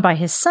carried on by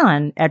his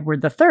son,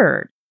 Edward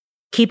III.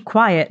 Keep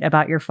quiet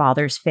about your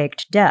father's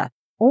faked death.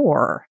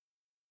 Or,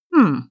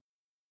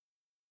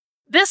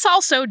 This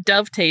also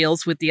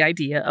dovetails with the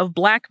idea of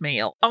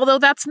blackmail, although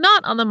that's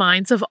not on the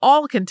minds of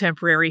all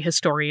contemporary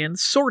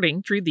historians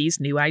sorting through these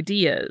new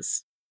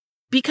ideas.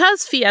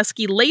 Because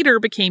Fieschi later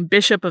became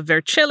Bishop of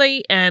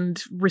Vercelli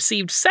and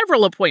received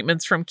several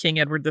appointments from King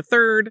Edward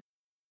III,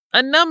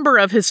 a number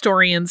of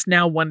historians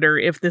now wonder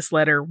if this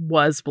letter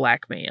was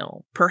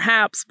blackmail.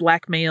 Perhaps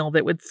blackmail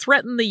that would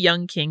threaten the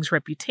young king's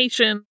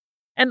reputation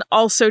and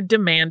also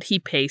demand he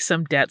pay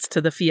some debts to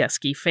the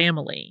Fieschi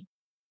family.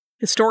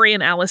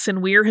 Historian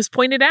Alison Weir has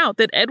pointed out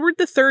that Edward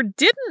III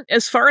didn't,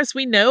 as far as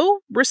we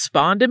know,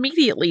 respond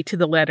immediately to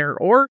the letter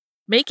or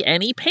make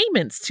any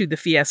payments to the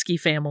Fieschi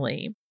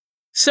family.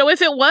 So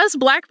if it was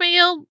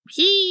blackmail,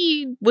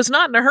 he was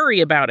not in a hurry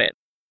about it.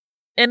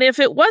 And if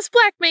it was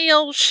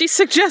blackmail, she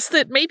suggests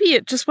that maybe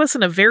it just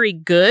wasn't a very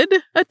good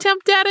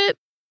attempt at it.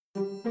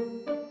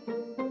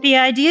 The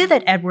idea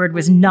that Edward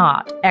was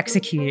not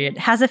executed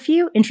has a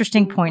few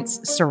interesting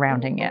points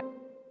surrounding it.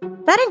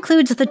 That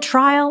includes the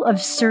trial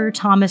of Sir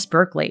Thomas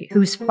Berkeley,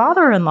 whose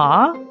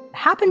father-in-law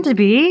happened to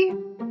be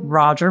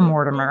Roger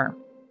Mortimer.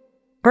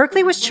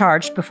 Berkeley was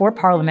charged before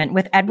Parliament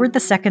with Edward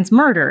II's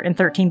murder in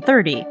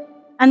 1330,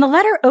 and the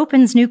letter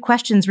opens new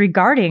questions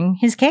regarding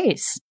his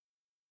case.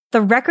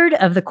 The record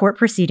of the court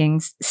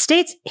proceedings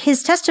states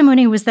his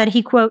testimony was that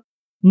he, quote,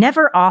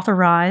 never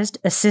authorized,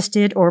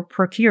 assisted, or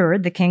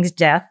procured the king's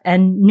death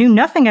and knew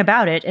nothing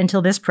about it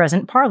until this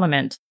present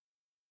Parliament.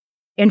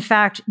 In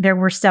fact, there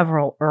were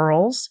several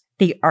earls,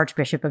 the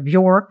Archbishop of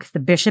York, the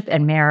Bishop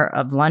and Mayor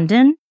of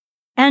London,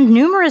 and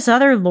numerous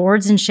other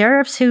lords and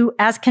sheriffs who,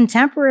 as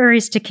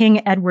contemporaries to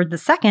King Edward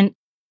II,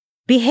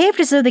 behaved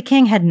as though the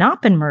king had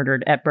not been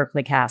murdered at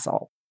Berkeley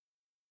Castle.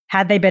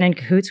 Had they been in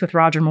cahoots with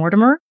Roger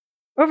Mortimer?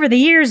 Over the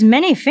years,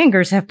 many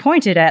fingers have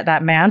pointed at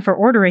that man for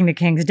ordering the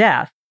king's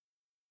death.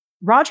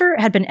 Roger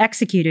had been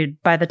executed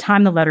by the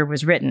time the letter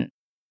was written,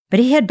 but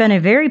he had been a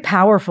very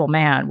powerful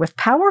man with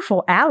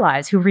powerful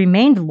allies who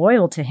remained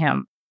loyal to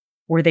him.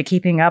 Were they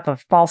keeping up a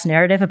false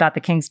narrative about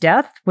the king's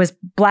death? Was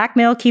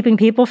blackmail keeping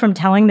people from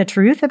telling the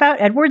truth about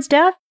Edward's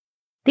death?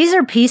 These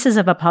are pieces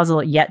of a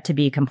puzzle yet to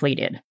be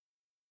completed.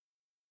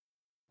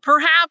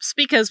 Perhaps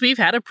because we've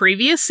had a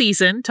previous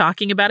season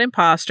talking about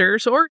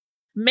imposters, or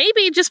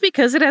maybe just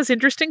because it has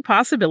interesting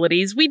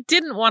possibilities, we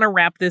didn't want to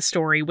wrap this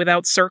story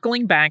without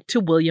circling back to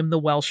William the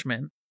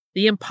Welshman,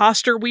 the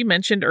imposter we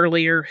mentioned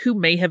earlier who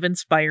may have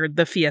inspired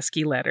the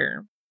Fieschi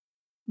letter.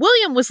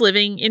 William was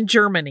living in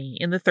Germany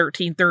in the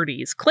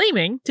 1330s,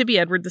 claiming to be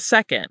Edward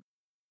II.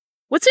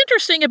 What's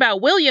interesting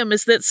about William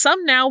is that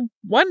some now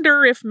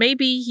wonder if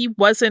maybe he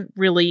wasn't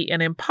really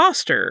an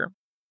imposter.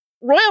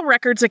 Royal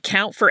records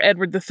account for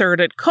Edward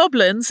III at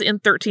Koblenz in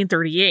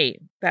 1338.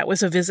 That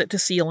was a visit to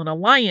seal an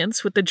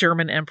alliance with the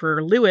German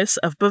Emperor Louis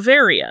of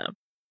Bavaria.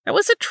 That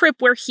was a trip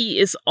where he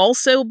is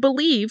also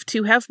believed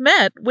to have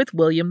met with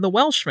William the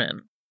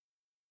Welshman.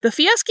 The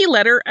Fieschi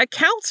letter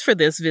accounts for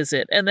this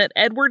visit and that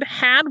Edward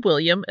had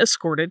William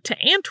escorted to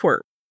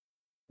Antwerp.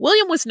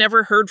 William was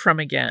never heard from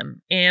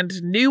again,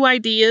 and new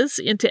ideas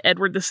into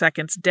Edward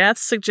II's death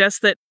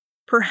suggest that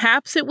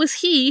perhaps it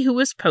was he who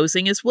was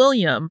posing as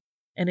William,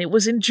 and it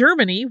was in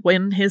Germany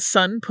when his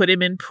son put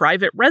him in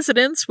private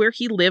residence where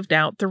he lived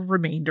out the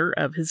remainder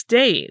of his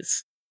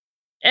days.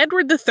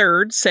 Edward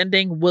III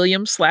sending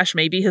William /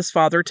 maybe his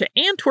father to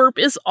Antwerp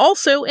is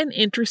also an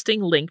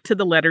interesting link to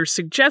the letter's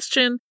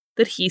suggestion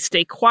that he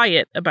stay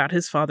quiet about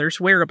his father's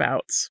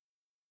whereabouts.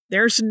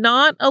 There's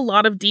not a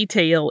lot of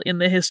detail in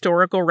the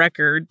historical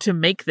record to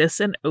make this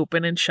an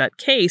open and shut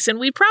case, and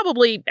we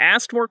probably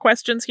asked more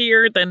questions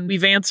here than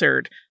we've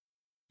answered.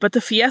 But the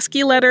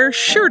Fieschi letter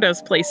sure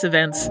does place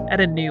events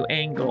at a new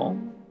angle.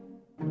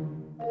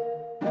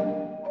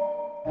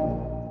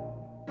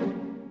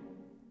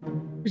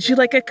 Would you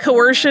like a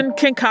coercion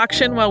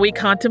concoction while we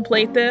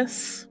contemplate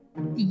this?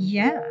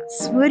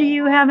 Yes. What do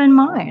you have in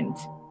mind?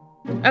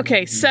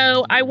 Okay,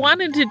 so I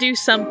wanted to do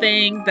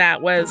something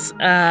that was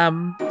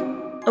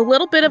a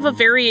little bit of a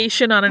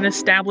variation on an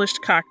established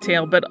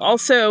cocktail, but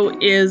also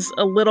is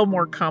a little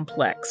more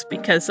complex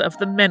because of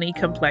the many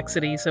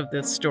complexities of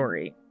this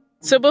story.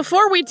 So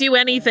before we do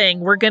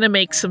anything, we're going to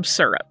make some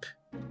syrup.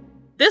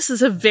 This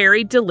is a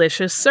very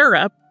delicious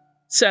syrup,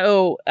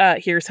 so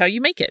here's how you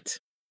make it.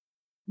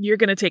 You're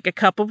going to take a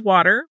cup of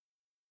water,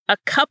 a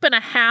cup and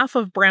a half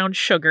of brown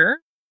sugar,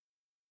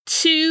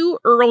 2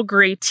 Earl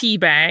Grey tea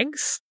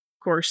bags,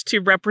 of course, to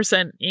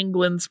represent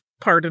England's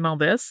part in all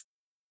this,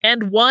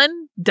 and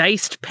 1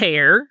 diced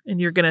pear,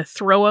 and you're going to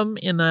throw them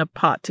in a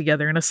pot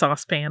together in a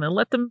saucepan and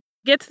let them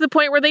get to the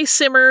point where they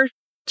simmer.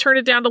 Turn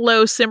it down to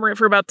low, simmer it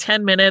for about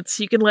 10 minutes.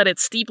 You can let it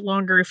steep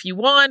longer if you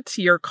want,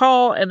 your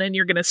call, and then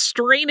you're going to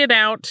strain it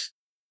out.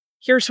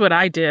 Here's what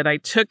I did. I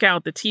took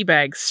out the tea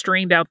bags,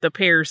 strained out the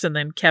pears, and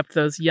then kept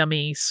those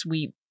yummy,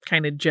 sweet,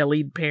 kind of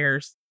jellied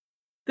pears.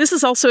 This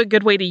is also a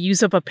good way to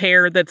use up a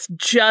pear that's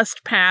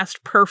just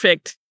past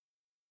perfect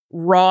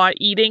raw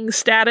eating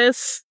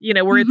status,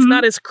 where it's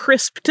not as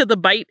crisp to the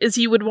bite as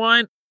you would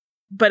want,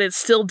 but it's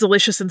still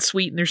delicious and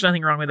sweet, and there's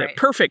nothing wrong with it.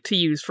 Perfect to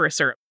use for a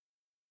syrup.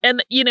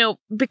 And,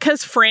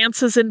 because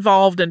France is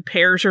involved and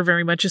pears are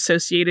very much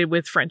associated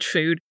with French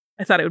food,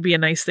 I thought it would be a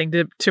nice thing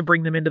to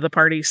bring them into the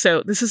party.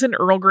 So this is an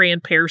Earl Grey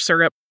and pear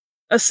syrup.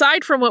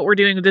 Aside from what we're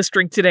doing with this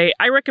drink today,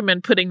 I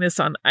recommend putting this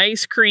on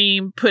ice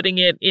cream, putting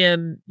it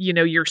in,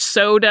 your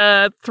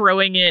soda,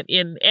 throwing it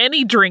in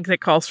any drink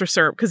that calls for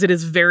syrup, because it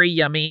is very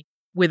yummy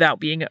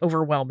without being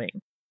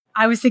overwhelming.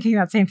 I was thinking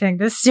that same thing.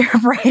 This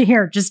syrup right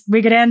here,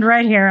 we could end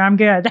right here. I'm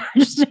good.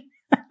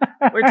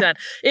 We're done.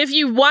 If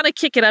you want to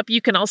kick it up,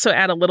 you can also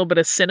add a little bit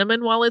of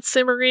cinnamon while it's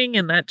simmering,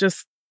 and that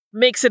just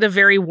makes it a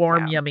very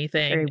warm, yummy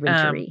thing. Very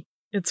wintry.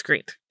 It's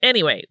great.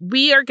 Anyway,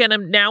 we are going to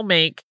now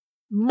make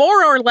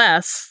more or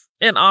less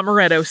an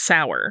amaretto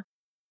sour,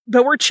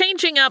 but we're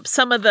changing up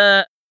some of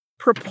the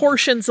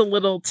proportions a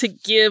little to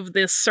give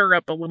this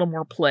syrup a little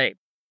more play.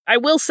 I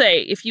will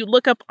say, if you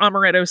look up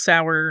amaretto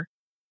sour,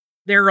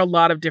 there are a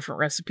lot of different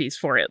recipes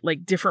for it,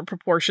 like different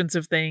proportions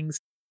of things.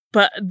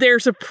 But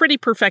there's a pretty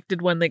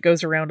perfected one that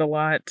goes around a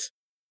lot.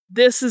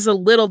 This is a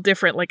little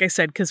different, like I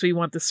said, because we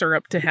want the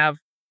syrup to have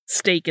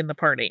stake in the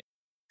party.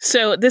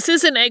 So this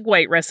is an egg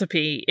white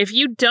recipe. If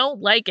you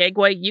don't like egg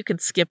white, you can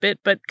skip it.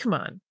 But come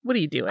on, what are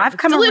you doing? I've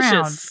come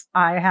around.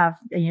 I have,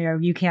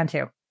 you can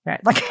too.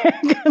 Right?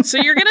 So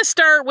you're going to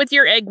start with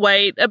your egg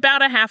white,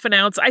 about a half an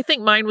ounce. I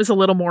think mine was a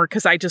little more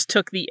because I just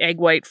took the egg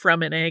white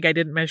from an egg. I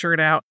didn't measure it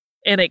out.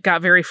 And it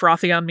got very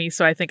frothy on me,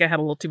 so I think I had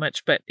a little too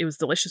much, but it was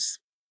delicious.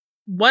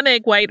 1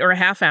 egg white or a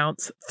half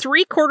ounce,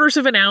 3/4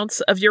 of an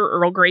ounce of your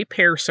Earl Grey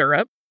pear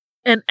syrup,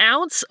 1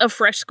 ounce of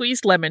fresh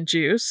squeezed lemon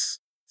juice,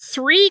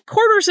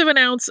 3/4 of an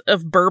ounce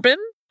of bourbon.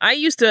 I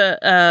used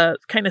a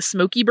kind of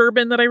smoky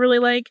bourbon that I really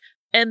like.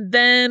 And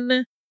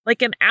then like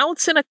 1.25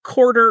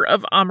 ounces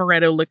of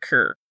amaretto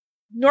liqueur.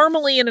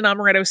 Normally in an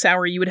amaretto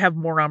sour, you would have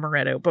more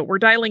amaretto, but we're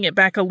dialing it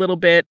back a little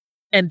bit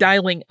and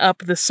dialing up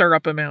the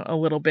syrup amount a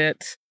little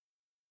bit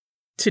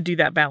to do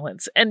that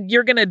balance. And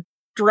you're going to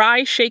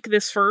dry shake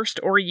this first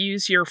or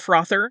use your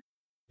frother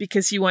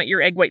because you want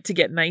your egg white to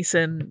get nice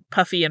and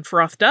puffy and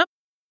frothed up.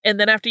 And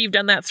then after you've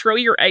done that, throw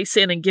your ice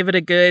in and give it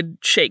a good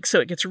shake so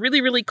it gets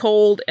really, really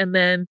cold. And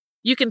then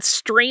you can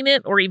strain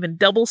it or even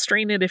double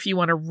strain it if you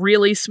want a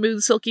really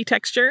smooth, silky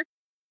texture.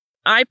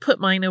 I put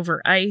mine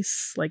over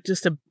ice, like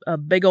just a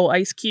big ol'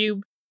 ice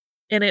cube.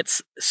 And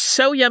it's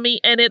so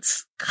yummy and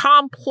it's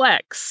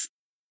complex.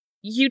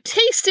 You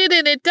taste it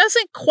and it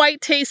doesn't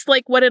quite taste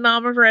like what an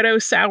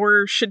amaretto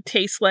sour should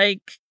taste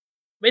like.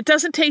 It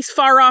doesn't taste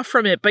far off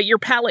from it, but your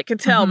palate can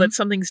tell that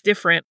something's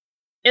different.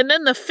 And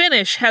then the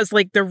finish has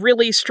like the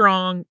really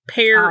strong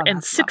pear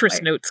and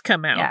citrus notes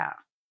come out. Yeah.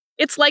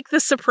 It's like the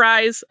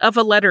surprise of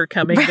a letter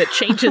coming that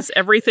changes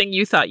everything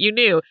you thought you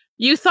knew.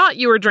 You thought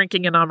you were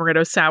drinking an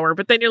amaretto sour,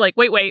 but then you're like,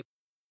 wait,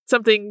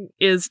 something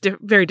is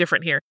very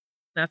different here.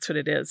 That's what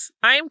it is.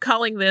 I am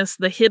calling this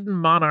the Hidden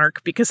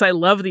Monarch because I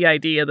love the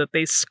idea that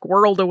they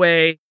squirreled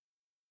away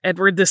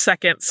Edward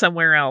II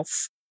somewhere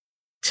else.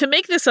 To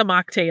make this a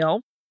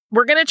mocktail,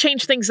 we're going to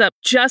change things up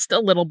just a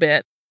little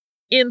bit.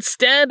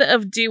 Instead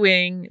of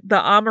doing the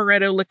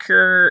amaretto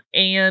liqueur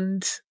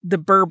and the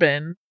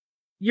bourbon,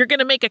 you're going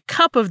to make a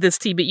cup of this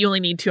tea, but you only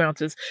need 2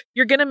 ounces.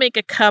 You're going to make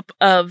a cup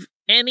of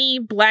any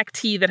black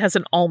tea that has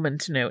an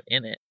almond note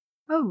in it.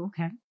 Oh,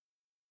 okay.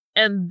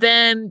 And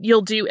then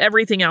you'll do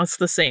everything else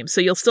the same. So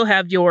you'll still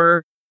have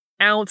your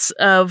ounce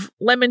of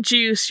lemon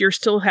juice. You'll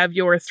still have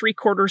your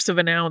 3/4 of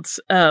an ounce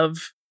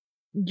of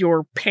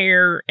your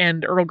pear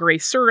and Earl Grey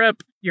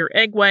syrup, your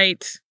egg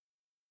white.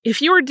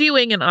 If you're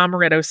doing an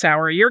amaretto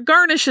sour, your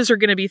garnishes are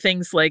going to be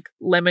things like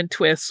lemon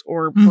twists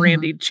or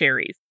brandied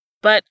cherries.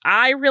 But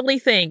I really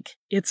think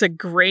it's a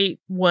great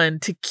one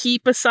to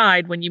keep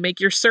aside when you make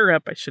your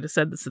syrup. I should have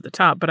said this at the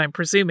top, but I'm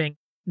presuming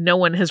no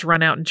one has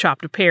run out and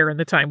chopped a pear in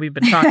the time we've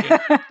been talking.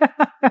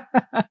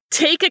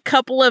 Take a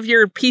couple of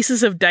your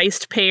pieces of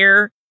diced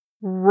pear,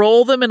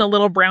 roll them in a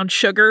little brown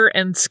sugar,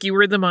 and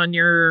skewer them on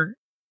your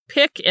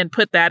pick and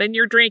put that in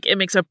your drink. It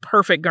makes a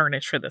perfect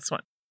garnish for this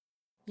one.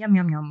 Yum,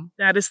 yum, yum.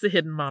 That is the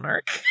Hidden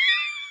Monarch.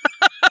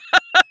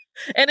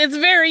 And it's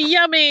very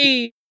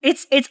yummy.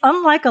 It's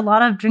unlike a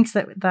lot of drinks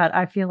that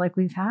I feel like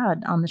we've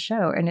had on the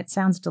show, and it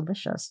sounds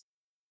delicious.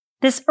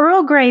 This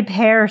Earl Grey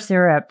pear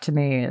syrup to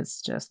me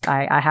is just,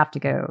 I have to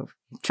go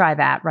try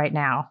that right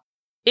now.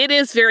 It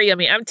is very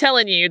yummy. I'm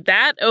telling you,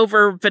 that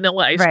over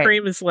vanilla ice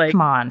cream is like,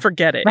 come on,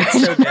 forget it.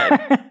 It's so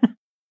good.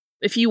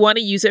 If you want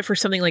to use it for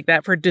something like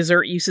that for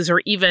dessert uses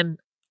or even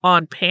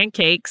on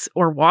pancakes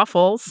or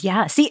waffles.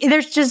 Yeah. See,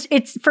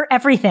 it's for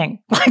everything.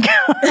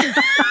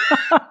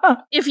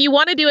 If you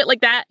want to do it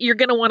like that, you're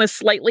going to want a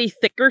slightly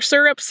thicker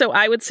syrup. So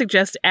I would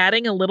suggest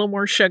adding a little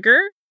more sugar.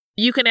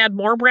 You can add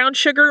more brown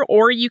sugar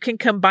or you can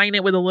combine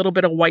it with a little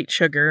bit of white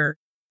sugar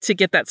to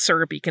get that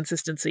syrupy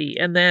consistency.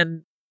 And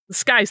then the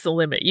sky's the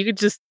limit. You could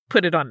just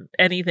put it on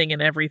anything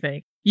and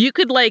everything. You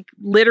could like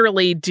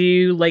literally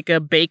do like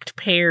a baked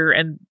pear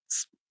and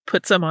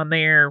put some on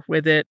there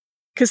with it.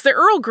 Because the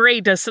Earl Grey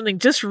does something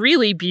just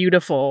really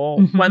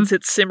beautiful once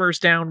it simmers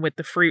down with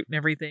the fruit and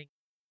everything.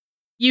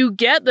 You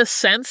get the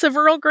sense of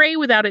Earl Grey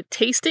without it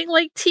tasting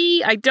like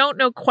tea. I don't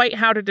know quite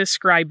how to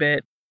describe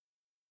it.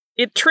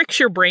 It tricks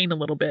your brain a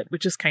little bit,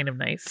 which is kind of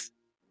nice.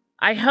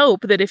 I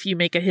hope that if you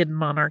make a Hidden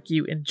Monarch,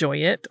 you enjoy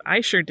it.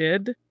 I sure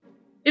did.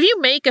 If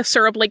you make a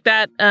syrup like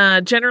that,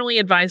 generally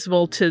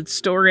advisable to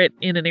store it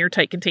in an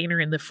airtight container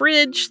in the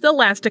fridge. They'll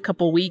last a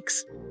couple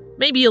weeks,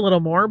 maybe a little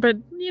more, but,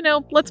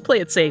 let's play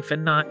it safe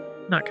and not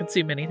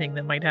consume anything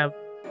that might have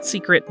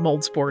secret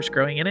mold spores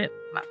growing in it.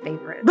 My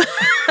favorite.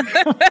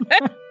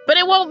 But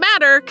it won't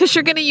matter because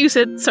you're going to use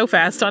it so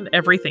fast on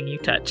everything you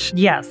touch.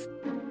 Yes.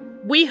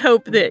 We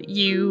hope that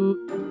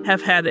you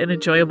have had an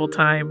enjoyable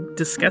time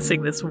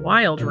discussing this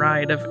wild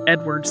ride of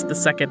Edwards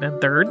II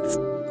and Thirds.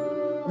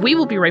 We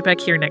will be right back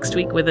here next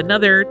week with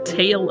another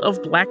tale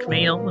of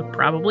blackmail and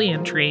probably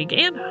intrigue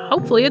and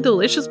hopefully a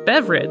delicious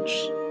beverage.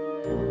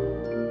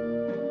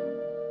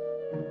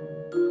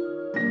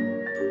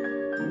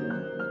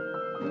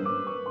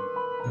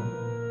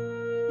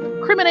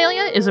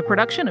 Criminalia is a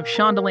production of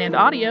Shondaland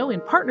Audio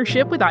in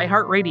partnership with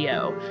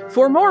iHeartRadio.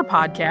 For more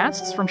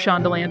podcasts from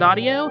Shondaland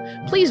Audio,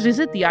 please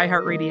visit the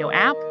iHeartRadio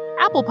app,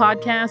 Apple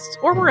Podcasts,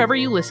 or wherever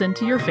you listen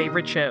to your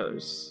favorite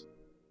shows.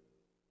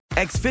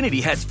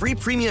 Xfinity has free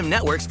premium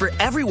networks for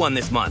everyone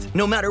this month,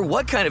 no matter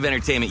what kind of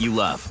entertainment you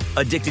love.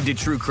 Addicted to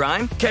true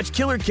crime? Catch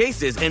killer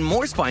cases and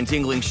more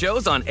spine-tingling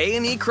shows on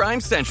A&E Crime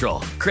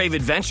Central. Crave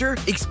adventure?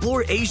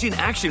 Explore Asian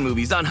action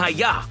movies on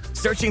Hi-YAH.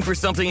 Searching for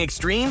something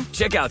extreme?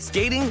 Check out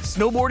skating,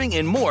 snowboarding,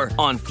 and more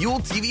on Fuel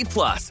TV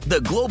Plus, the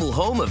global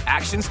home of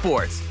action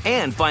sports.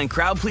 And find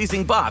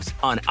crowd-pleasing bops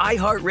on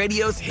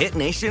iHeartRadio's Hit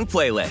Nation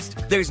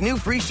playlist. There's new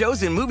free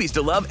shows and movies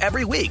to love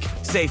every week.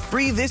 Say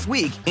free this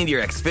week in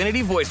your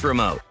Xfinity voice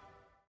remote.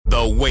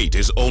 The wait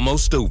is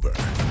almost over.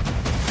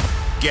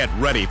 Get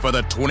ready for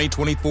the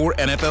 2024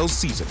 NFL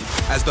season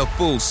as the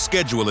full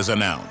schedule is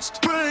announced.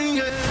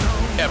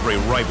 Every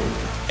rivalry,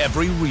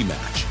 every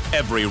rematch,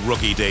 every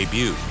rookie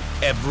debut,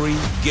 every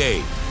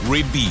game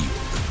revealed.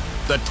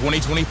 The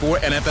 2024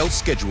 NFL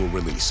schedule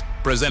release,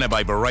 presented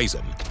by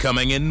Verizon,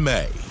 coming in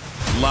May.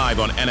 Live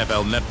on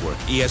NFL Network,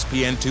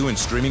 ESPN2, and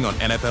streaming on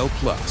NFL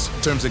Plus.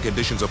 Terms and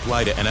conditions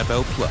apply to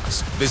NFL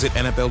Plus. Visit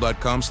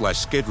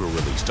NFL.com/schedule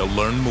release to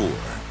learn more.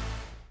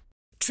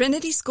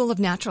 Trinity School of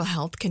Natural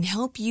Health can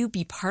help you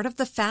be part of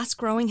the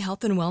fast-growing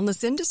health and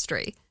wellness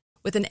industry.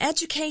 With an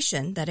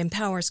education that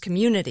empowers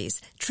communities,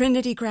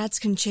 Trinity grads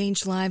can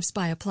change lives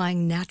by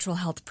applying natural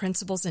health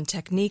principles and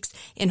techniques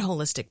in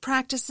holistic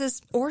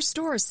practices or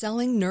stores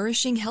selling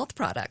nourishing health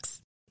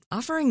products.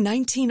 Offering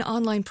 19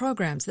 online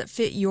programs that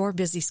fit your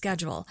busy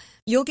schedule,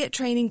 you'll get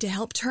training to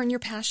help turn your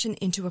passion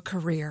into a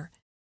career.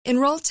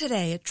 Enroll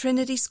today at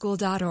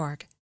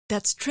trinityschool.org.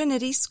 That's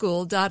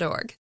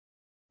trinityschool.org.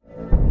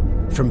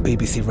 From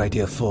BBC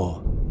Radio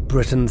 4,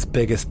 Britain's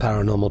biggest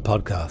paranormal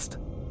podcast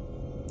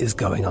is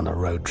going on a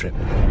road trip.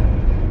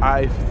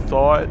 I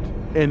thought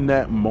in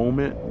that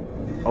moment,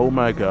 oh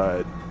my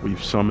God,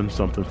 we've summoned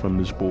something from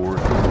this board.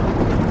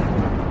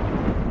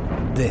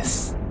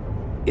 This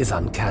is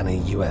Uncanny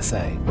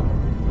USA.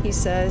 He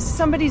says,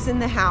 somebody's in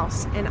the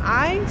house, and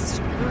I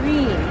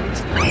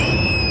screamed.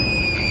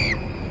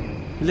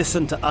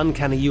 Listen to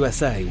Uncanny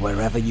USA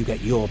wherever you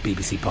get your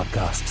BBC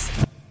podcasts,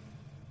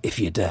 if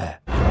you dare.